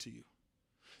say to you,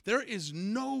 there is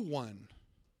no one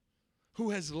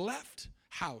who has left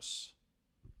house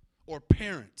or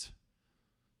parents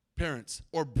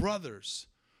or brothers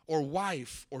or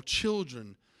wife or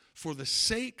children for the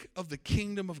sake of the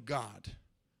kingdom of God,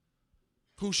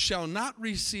 who shall not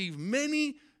receive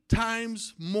many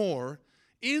times more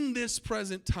in this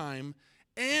present time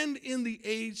and in the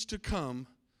age to come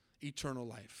eternal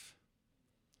life.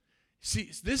 See,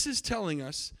 this is telling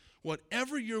us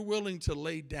whatever you're willing to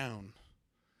lay down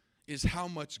is how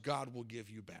much God will give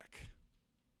you back.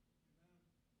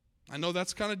 I know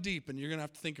that's kind of deep, and you're going to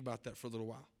have to think about that for a little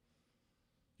while.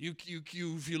 If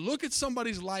you look at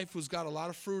somebody's life who's got a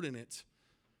lot of fruit in it,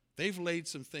 they've laid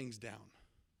some things down.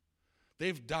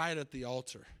 They've died at the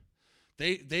altar.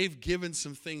 They've given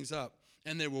some things up,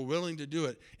 and they were willing to do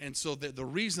it. And so the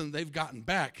reason they've gotten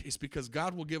back is because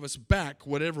God will give us back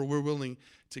whatever we're willing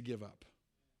to give up.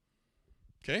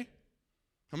 Okay?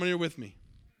 How many are with me?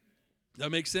 Does that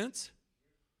make sense?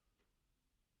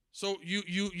 So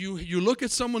you look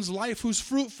at someone's life who's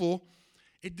fruitful.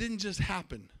 It didn't just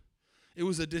happen. It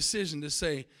was a decision to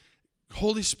say,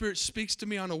 Holy Spirit speaks to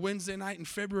me on a Wednesday night in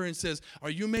February and says, are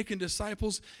you making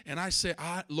disciples? And I say,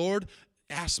 Lord,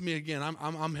 ask me again.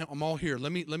 I'm all here.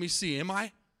 Let me see. Am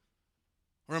I?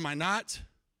 Or am I not?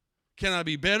 Can I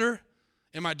be better?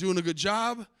 Am I doing a good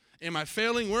job? Am I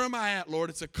failing? Where am I at,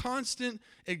 Lord? It's a constant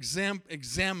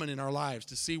examine in our lives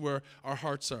to see where our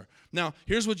hearts are. Now,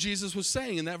 here's what Jesus was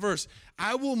saying in that verse.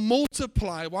 I will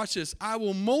multiply, watch this, I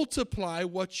will multiply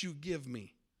what you give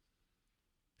me.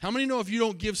 How many know if you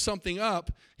don't give something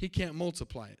up, he can't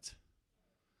multiply it?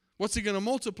 What's he going to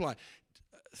multiply?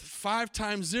 5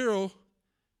 times 0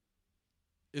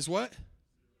 is what?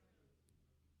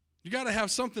 You got to have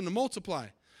something to multiply.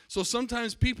 So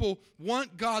sometimes people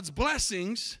want God's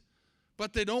blessings,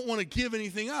 but they don't want to give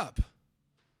anything up.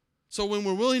 So when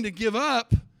we're willing to give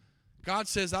up, God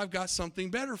says, I've got something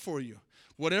better for you.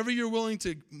 Whatever you're willing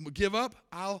to give up,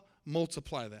 I'll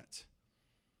multiply that.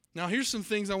 Now, here's some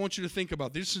things I want you to think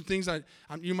about. These are some things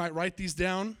you might write these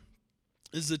down.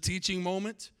 This is a teaching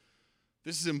moment.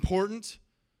 This is important.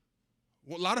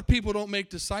 A lot of people don't make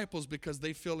disciples because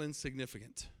they feel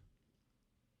insignificant.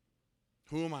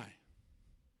 Who am I?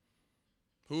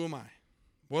 Who am I?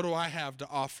 What do I have to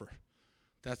offer?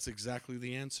 That's exactly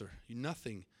the answer.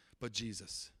 Nothing but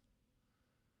Jesus.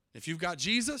 If you've got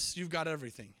Jesus, you've got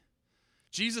everything.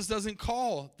 Jesus doesn't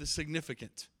call the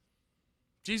significant.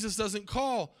 Jesus doesn't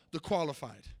call the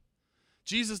qualified.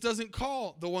 Jesus doesn't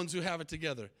call the ones who have it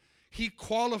together. He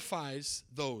qualifies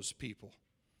those people.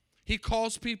 He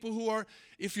calls people who are,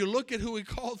 if you look at who he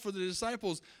called for the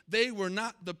disciples, they were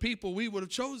not the people we would have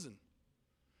chosen.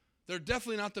 They're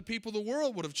definitely not the people the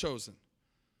world would have chosen.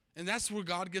 And that's where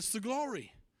God gets the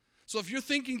glory. So if you're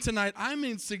thinking tonight, I'm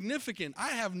insignificant, I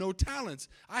have no talents,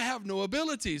 I have no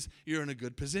abilities, you're in a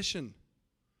good position.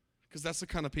 Because that's the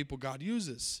kind of people God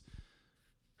uses.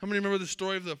 How many remember the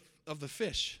story of the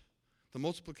fish? The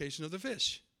multiplication of the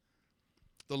fish.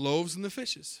 The loaves and the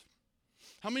fishes.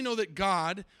 How many know that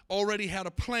God already had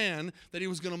a plan that he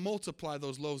was going to multiply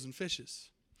those loaves and fishes?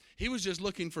 He was just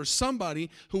looking for somebody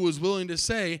who was willing to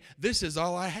say, this is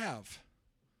all I have.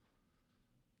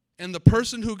 And the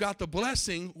person who got the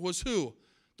blessing was who?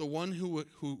 The one who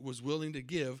was willing to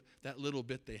give that little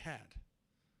bit they had.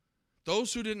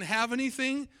 Those who didn't have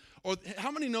anything, or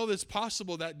how many know it's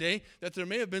possible that day that there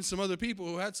may have been some other people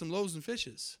who had some loaves and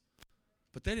fishes,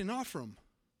 but they didn't offer them.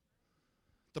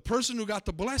 The person who got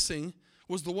the blessing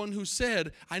was the one who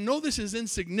said, I know this is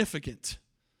insignificant,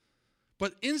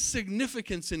 but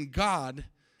insignificance in God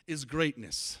is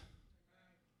greatness.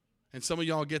 And some of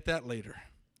y'all get that later.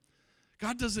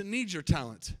 God doesn't need your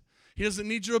talent. He doesn't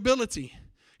need your ability.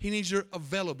 He needs your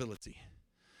availability.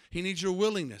 He needs your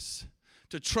willingness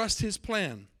to trust his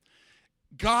plan.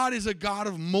 God is a God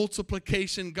of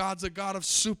multiplication. God's a God of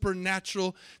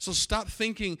supernatural. So stop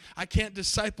thinking, I can't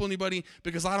disciple anybody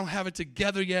because I don't have it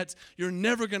together yet. You're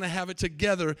never going to have it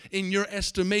together in your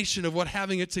estimation of what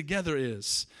having it together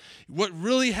is. What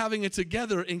really having it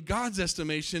together in God's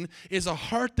estimation is a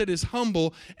heart that is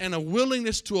humble and a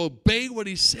willingness to obey what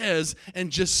he says and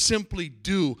just simply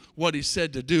do what he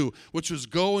said to do, which was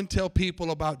go and tell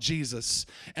people about Jesus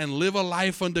and live a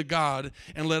life unto God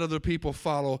and let other people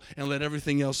follow and let everything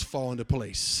else fall into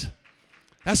place.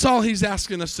 That's all he's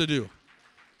asking us to do.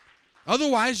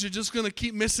 Otherwise, you're just going to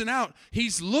keep missing out.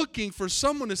 He's looking for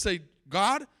someone to say,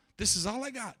 God, this is all I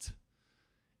got.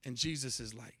 And Jesus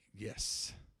is like,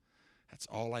 yes, that's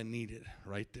all I needed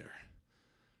right there.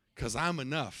 Because I'm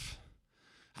enough.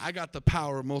 I got the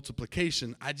power of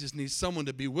multiplication. I just need someone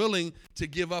to be willing to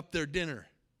give up their dinner.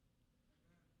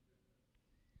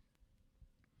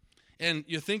 And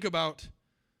you think about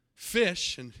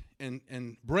fish and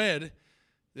bread.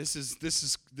 This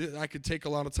is I could take a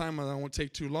lot of time and I won't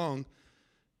take too long.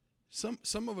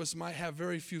 Some of us might have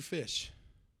very few fish.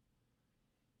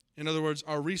 In other words,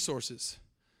 our resources.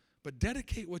 But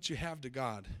dedicate what you have to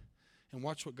God and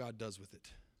watch what God does with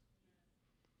it.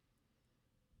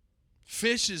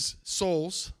 Fish is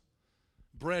souls.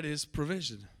 Bread is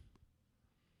provision.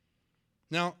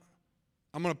 Now,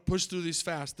 I'm going to push through these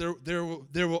fast. There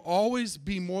will always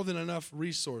be more than enough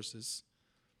resources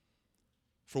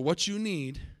for what you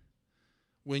need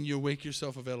when you make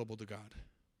yourself available to God.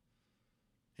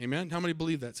 Amen? How many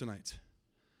believe that tonight?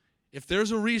 If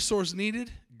there's a resource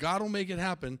needed, God will make it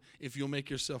happen if you'll make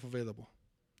yourself available.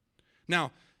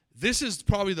 Now, this is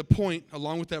probably the point,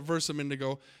 along with that verse a minute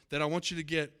ago, that I want you to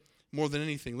get more than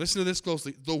anything. Listen to this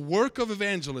closely. The work of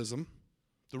evangelism,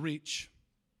 the reach,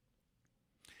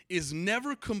 is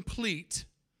never complete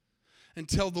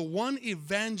until the one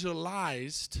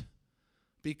evangelized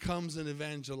becomes an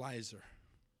evangelizer.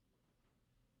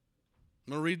 I'm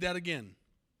going to read that again.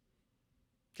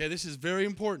 Okay, this is very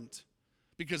important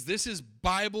because this is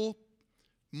Bible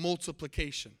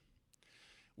multiplication.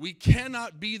 We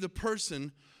cannot be the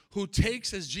person who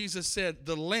takes, as Jesus said,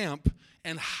 the lamp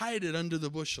and hide it under the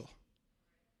bushel.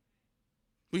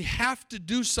 We have to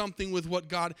do something with what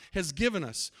God has given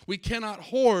us. We cannot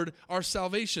hoard our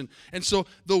salvation. And so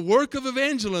the work of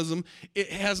evangelism, it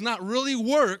has not really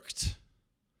worked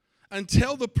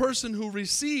until the person who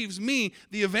receives me,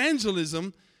 the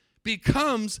evangelism,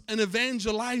 becomes an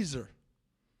evangelizer.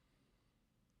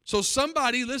 So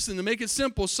somebody, listen, to make it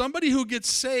simple, somebody who gets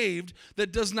saved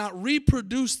that does not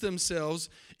reproduce themselves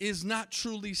is not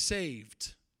truly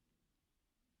saved.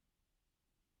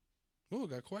 Oh,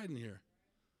 it got quiet in here.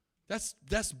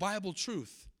 That's Bible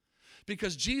truth.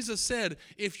 Because Jesus said,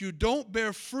 if you don't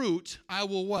bear fruit, I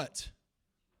will what?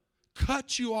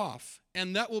 Cut you off,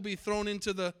 and that will be thrown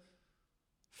into the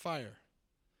fire.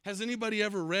 Has anybody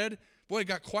ever read? Boy, it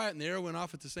got quiet and the arrow went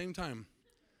off at the same time.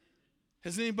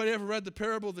 Has anybody ever read the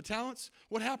parable of the talents?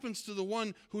 What happens to the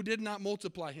one who did not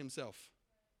multiply himself?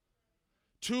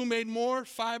 2 made more,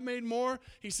 5 made more.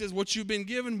 He says, what you've been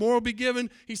given, more will be given.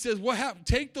 He says, what happened?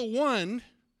 Take the one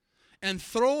and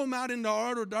throw him out into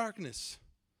outer darkness.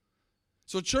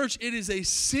 So, church, it is a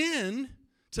sin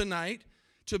tonight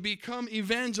to become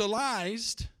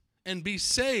evangelized and be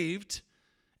saved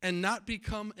and not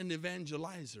become an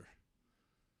evangelizer.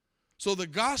 So the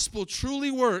gospel truly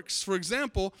works. For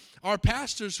example, our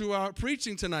pastors who are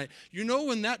preaching tonight, you know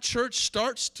when that church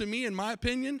starts, to me, in my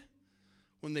opinion?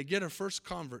 When they get a first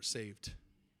convert saved.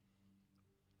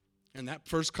 And that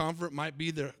first convert might be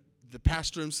the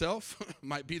pastor himself,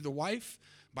 might be the wife,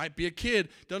 might be a kid,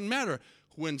 doesn't matter.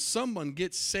 When someone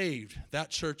gets saved,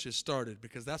 that church is started,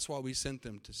 because that's why we sent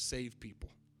them, to save people.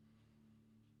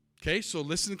 Okay, so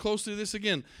listen closely to this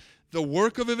again. The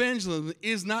work of evangelism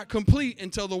is not complete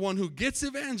until the one who gets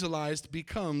evangelized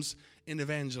becomes an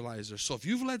evangelizer. So if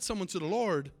you've led someone to the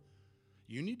Lord,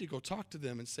 you need to go talk to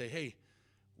them and say, hey,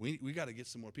 we got to get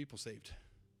some more people saved,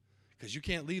 because you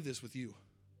can't leave this with you.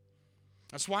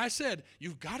 That's why I said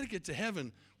you've got to get to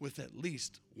heaven with at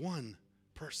least one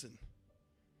person.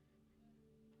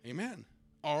 Amen.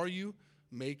 Are you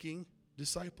making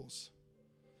disciples?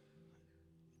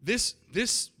 This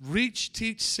reach,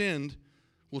 teach, send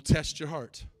will test your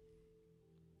heart.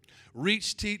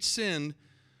 Reach, teach, send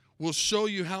will show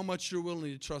you how much you're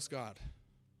willing to trust God.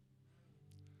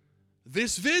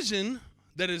 This vision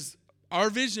that is our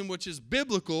vision, which is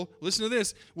biblical, listen to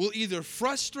this, will either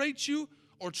frustrate you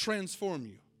or transform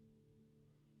you.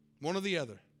 One or the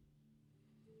other.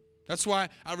 That's why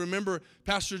I remember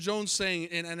Pastor Jones saying,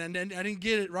 and I didn't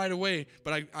get it right away,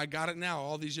 but I got it now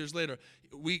all these years later.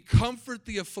 We comfort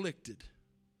the afflicted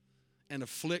and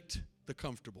afflict the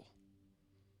comfortable.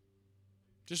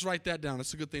 Just write that down.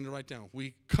 That's a good thing to write down.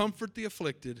 We comfort the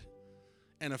afflicted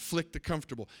and afflict the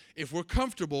comfortable. If we're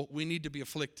comfortable, we need to be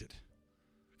afflicted,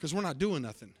 because we're not doing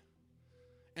nothing.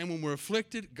 And when we're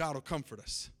afflicted, God will comfort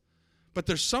us. But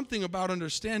there's something about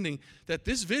understanding that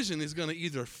this vision is going to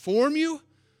either form you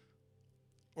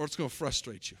or it's going to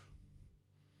frustrate you.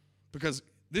 Because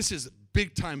this is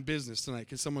big time business tonight.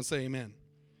 Can someone say amen?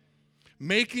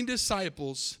 Making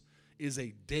disciples is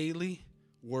a daily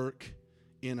work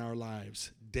in our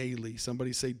lives. Daily.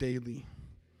 Somebody say daily.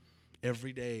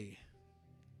 Every day.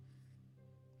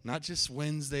 Not just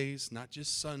Wednesdays, not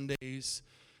just Sundays,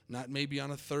 not maybe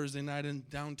on a Thursday night in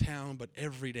downtown, but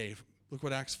every day. Look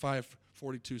what Acts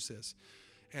 5:42 says.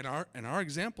 And our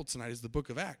example tonight is the book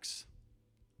of Acts.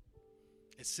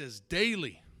 It says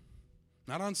daily,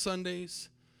 not on Sundays,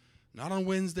 not on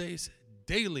Wednesdays,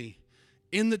 daily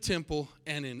in the temple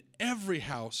and in every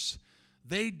house,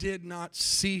 they did not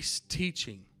cease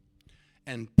teaching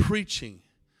and preaching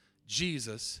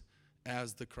Jesus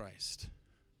as the Christ.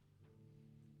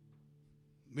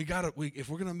 If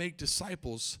we're going to make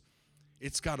disciples,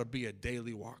 it's got to be a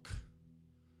daily walk.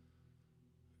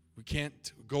 We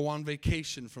can't go on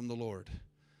vacation from the Lord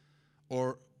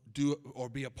or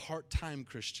be a part-time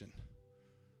Christian.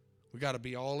 We got to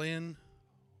be all in,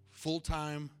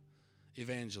 full-time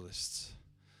evangelists.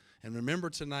 And remember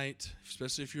tonight,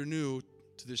 especially if you're new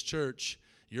to this church,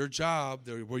 your job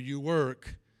where you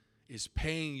work is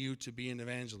paying you to be an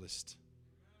evangelist.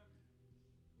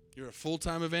 You're a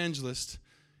full-time evangelist,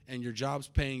 and your job's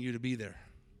paying you to be there.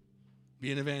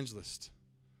 Be an evangelist.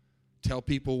 Tell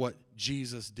people what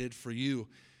Jesus did for you.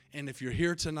 And if you're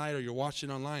here tonight or you're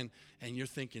watching online and you're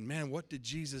thinking, man, what did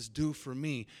Jesus do for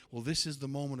me? Well, this is the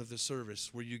moment of the service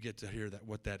where you get to hear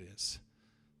what that is.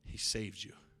 He saved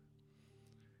you.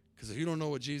 Because if you don't know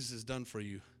what Jesus has done for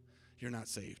you, you're not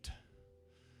saved.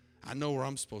 I know where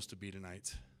I'm supposed to be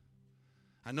tonight.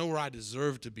 I know where I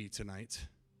deserve to be tonight.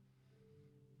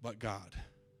 But God.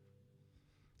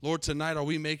 Lord, tonight are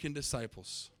we making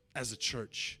disciples as a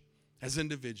church, as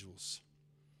individuals?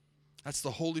 That's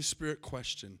the Holy Spirit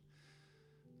question.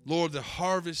 Lord, the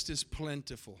harvest is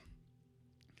plentiful,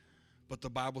 but the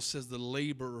Bible says the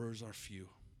laborers are few.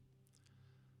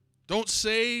 Don't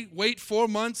say, wait 4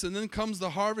 months and then comes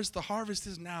the harvest. The harvest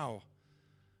is now.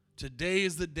 Today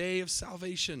is the day of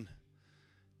salvation.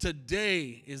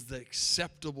 Today is the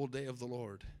acceptable day of the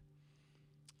Lord.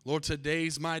 Lord,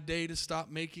 today's my day to stop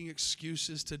making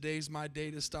excuses. Today's my day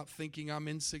to stop thinking I'm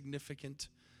insignificant.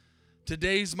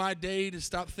 Today's my day to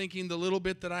stop thinking the little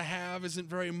bit that I have isn't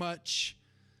very much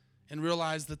and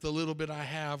realize that the little bit I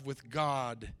have with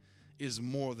God is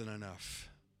more than enough.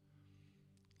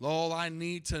 All I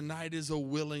need tonight is a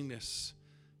willingness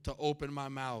to open my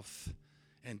mouth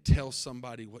and tell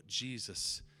somebody what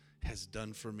Jesus has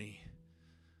done for me.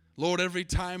 Lord, every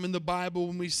time in the Bible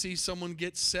when we see someone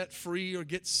get set free or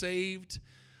get saved,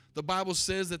 the Bible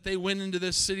says that they went into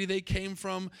this city they came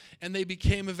from and they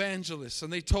became evangelists.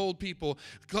 And they told people,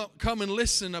 come and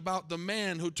listen about the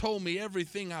man who told me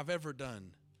everything I've ever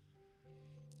done.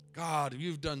 God,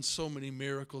 you've done so many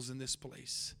miracles in this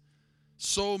place.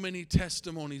 So many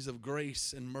testimonies of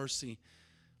grace and mercy.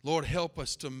 Lord, help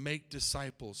us to make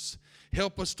disciples.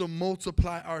 Help us to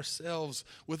multiply ourselves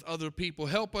with other people.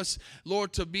 Help us,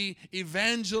 Lord, to be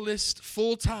evangelists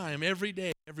full time every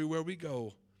day, everywhere we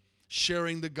go,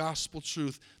 sharing the gospel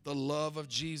truth, the love of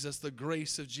Jesus, the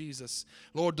grace of Jesus.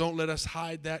 Lord, don't let us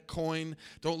hide that coin.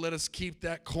 Don't let us keep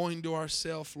that coin to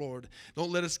ourselves, Lord.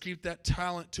 Don't let us keep that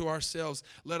talent to ourselves.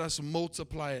 Let us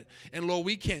multiply it. And Lord,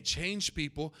 we can't change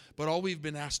people, but all we've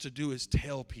been asked to do is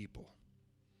tell people.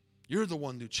 You're the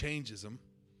one who changes them.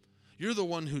 You're the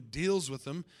one who deals with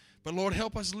them. But Lord,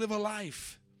 help us live a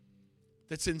life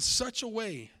that's in such a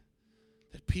way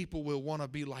that people will want to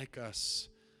be like us.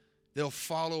 They'll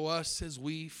follow us as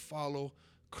we follow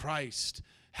Christ.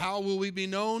 How will we be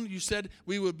known? You said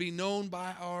we would be known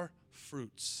by our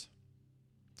fruits.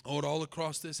 Lord, all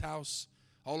across this house,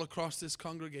 all across this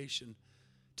congregation,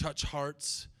 touch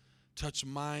hearts, touch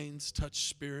minds, touch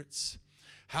spirits.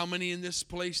 How many in this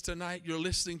place tonight, you're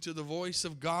listening to the voice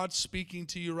of God speaking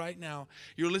to you right now?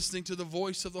 You're listening to the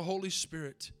voice of the Holy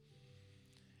Spirit.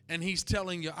 And He's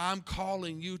telling you, I'm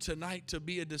calling you tonight to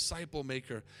be a disciple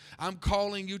maker. I'm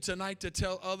calling you tonight to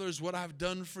tell others what I've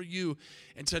done for you.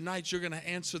 And tonight you're going to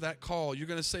answer that call. You're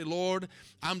going to say, Lord,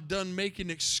 I'm done making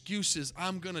excuses.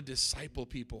 I'm going to disciple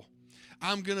people.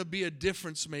 I'm going to be a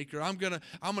difference maker. I'm going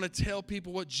to tell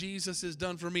people what Jesus has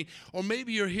done for me. Or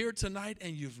maybe you're here tonight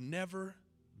and you've never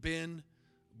been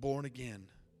born again.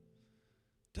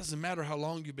 Doesn't matter how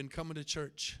long you've been coming to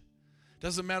church.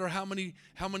 Doesn't matter how many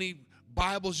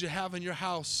Bibles you have in your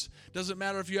house. Doesn't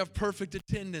matter if you have perfect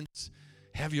attendance.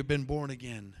 Have you been born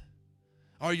again?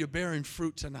 Are you bearing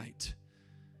fruit tonight?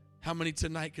 How many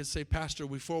tonight can say, Pastor,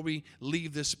 before we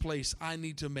leave this place, I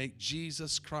need to make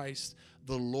Jesus Christ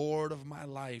the Lord of my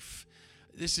life?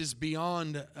 This is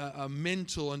beyond a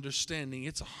mental understanding.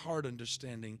 It's a heart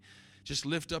understanding. Just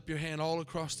lift up your hand all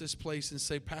across this place and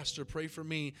say, Pastor, pray for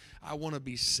me. I want to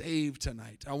be saved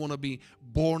tonight. I want to be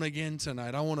born again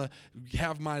tonight. I want to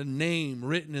have my name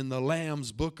written in the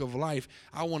Lamb's book of life.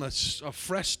 I want a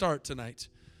fresh start tonight.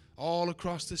 All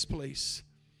across this place.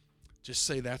 Just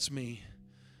say, that's me.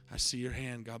 I see your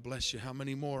hand. God bless you. How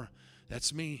many more?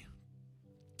 That's me.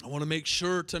 I want to make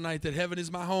sure tonight that heaven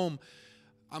is my home.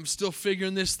 I'm still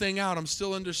figuring this thing out. I'm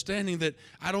still understanding that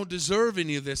I don't deserve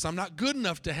any of this. I'm not good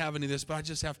enough to have any of this, but I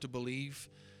just have to believe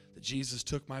that Jesus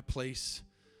took my place.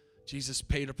 Jesus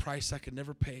paid a price I could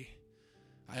never pay.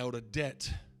 I owed a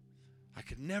debt I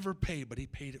could never pay, but He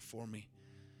paid it for me.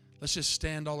 Let's just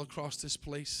stand all across this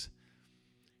place,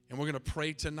 and we're going to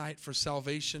pray tonight for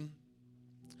salvation.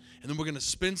 And then we're going to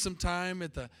spend some time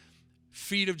at the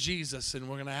feet of Jesus, and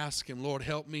we're going to ask Him, Lord,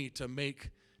 help me to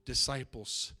make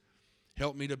disciples.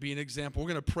 Help me to be an example. We're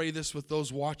going to pray this with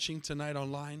those watching tonight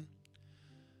online.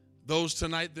 Those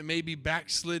tonight that may be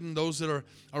backslidden, those that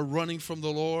are running from the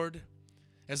Lord.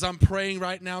 As I'm praying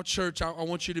right now, church, I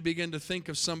want you to begin to think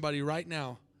of somebody right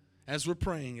now. As we're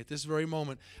praying at this very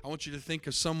moment, I want you to think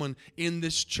of someone in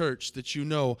this church that you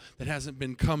know that hasn't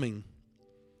been coming.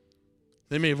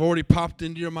 They may have already popped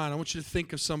into your mind. I want you to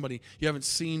think of somebody you haven't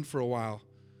seen for a while.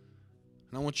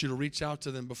 And I want you to reach out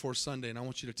to them before Sunday, and I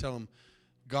want you to tell them,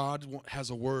 God has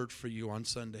a word for you on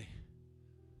Sunday.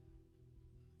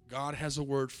 God has a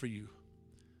word for you.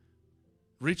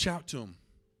 Reach out to them.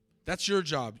 That's your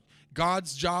job.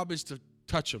 God's job is to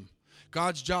touch them.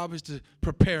 God's job is to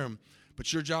prepare them.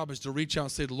 But your job is to reach out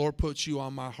and say, the Lord puts you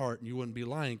on my heart. And you wouldn't be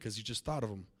lying because you just thought of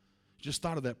them. You just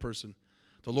thought of that person.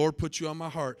 The Lord put you on my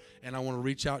heart, and I want to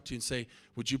reach out to you and say,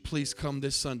 would you please come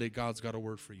this Sunday? God's got a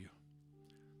word for you.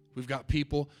 We've got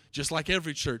people, just like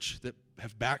every church, that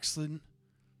have backslidden,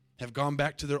 have gone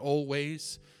back to their old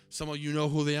ways. Some of you know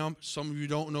who they are. Some of you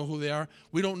don't know who they are.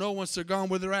 We don't know once they're gone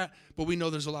where they're at, but we know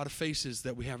there's a lot of faces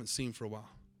that we haven't seen for a while.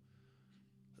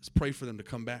 Let's pray for them to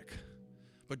come back.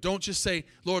 But don't just say,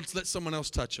 Lord, let someone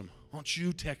else touch them. Why don't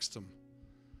you text them?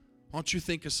 Why don't you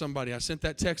think of somebody? I sent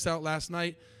that text out last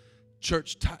night.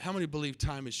 Church, how many believe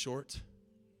time is short?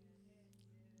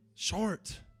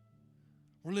 Short.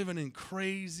 We're living in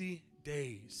crazy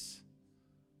days.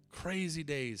 Crazy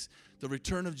days. The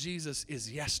return of Jesus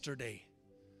is yesterday.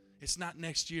 It's not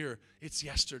next year. It's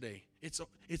yesterday. It's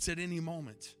at any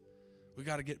moment. We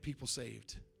got to get people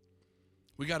saved.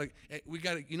 We got to,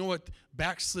 you know what?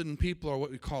 Backslidden people are what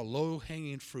we call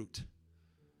low-hanging fruit.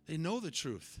 They know the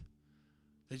truth.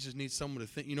 They just need someone to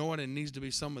think. You know what? It needs to be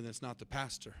someone that's not the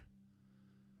pastor.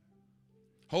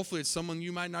 Hopefully it's someone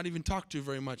you might not even talk to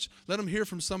very much. Let them hear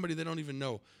from somebody they don't even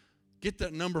know. Get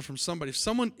that number from somebody. If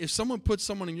someone puts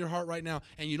someone in your heart right now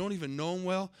and you don't even know them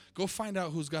well, go find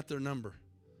out who's got their number.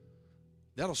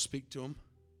 That'll speak to them.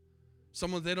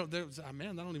 Someone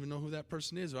man, I don't even know who that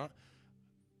person is.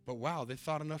 But wow, they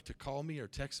thought enough to call me or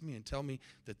text me and tell me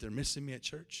that they're missing me at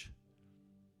church.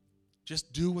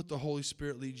 Just do what the Holy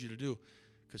Spirit leads you to do.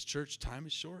 Because church, time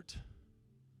is short.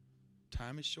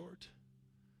 Time is short.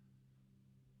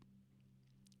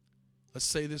 Let's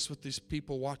say this with these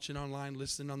people watching online,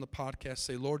 listening on the podcast.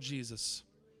 Say, Lord Jesus,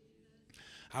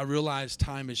 I realize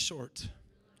time is short.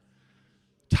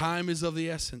 Time is of the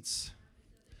essence.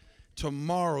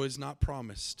 Tomorrow is not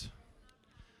promised.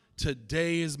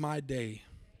 Today is my day,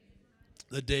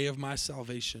 the day of my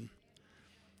salvation.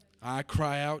 I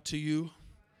cry out to you.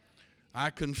 I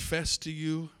confess to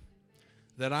you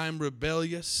that I'm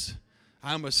rebellious.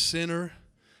 I'm a sinner.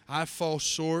 I fall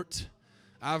short.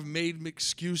 I've made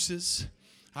excuses.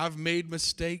 I've made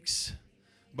mistakes.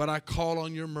 But I call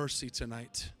on your mercy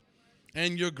tonight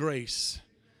and your grace.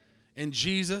 And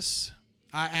Jesus,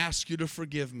 I ask you to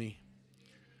forgive me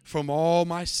from all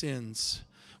my sins.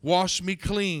 Wash me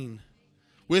clean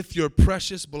with your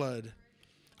precious blood.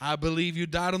 I believe you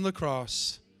died on the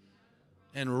cross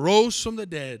and rose from the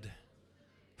dead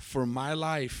for my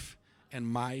life and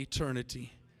my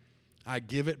eternity. I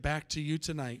give it back to you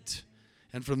tonight.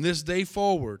 And from this day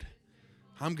forward,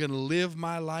 I'm going to live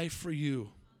my life for you.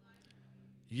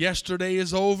 Yesterday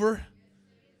is over.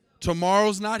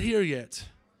 Tomorrow's not here yet.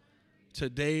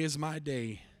 Today is my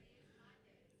day.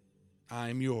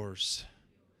 I'm yours.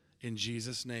 In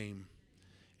Jesus' name,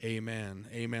 amen.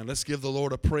 Amen. Let's give the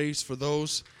Lord a praise for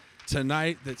those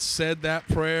tonight that said that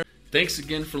prayer. Thanks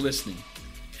again for listening.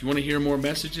 If you want to hear more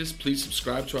messages, please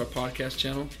subscribe to our podcast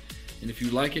channel. And if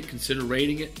you like it, consider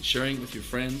rating it and sharing it with your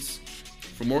friends.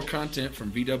 For more content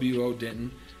from VWO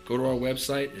Denton, go to our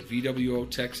website at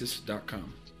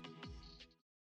VWOTexas.com.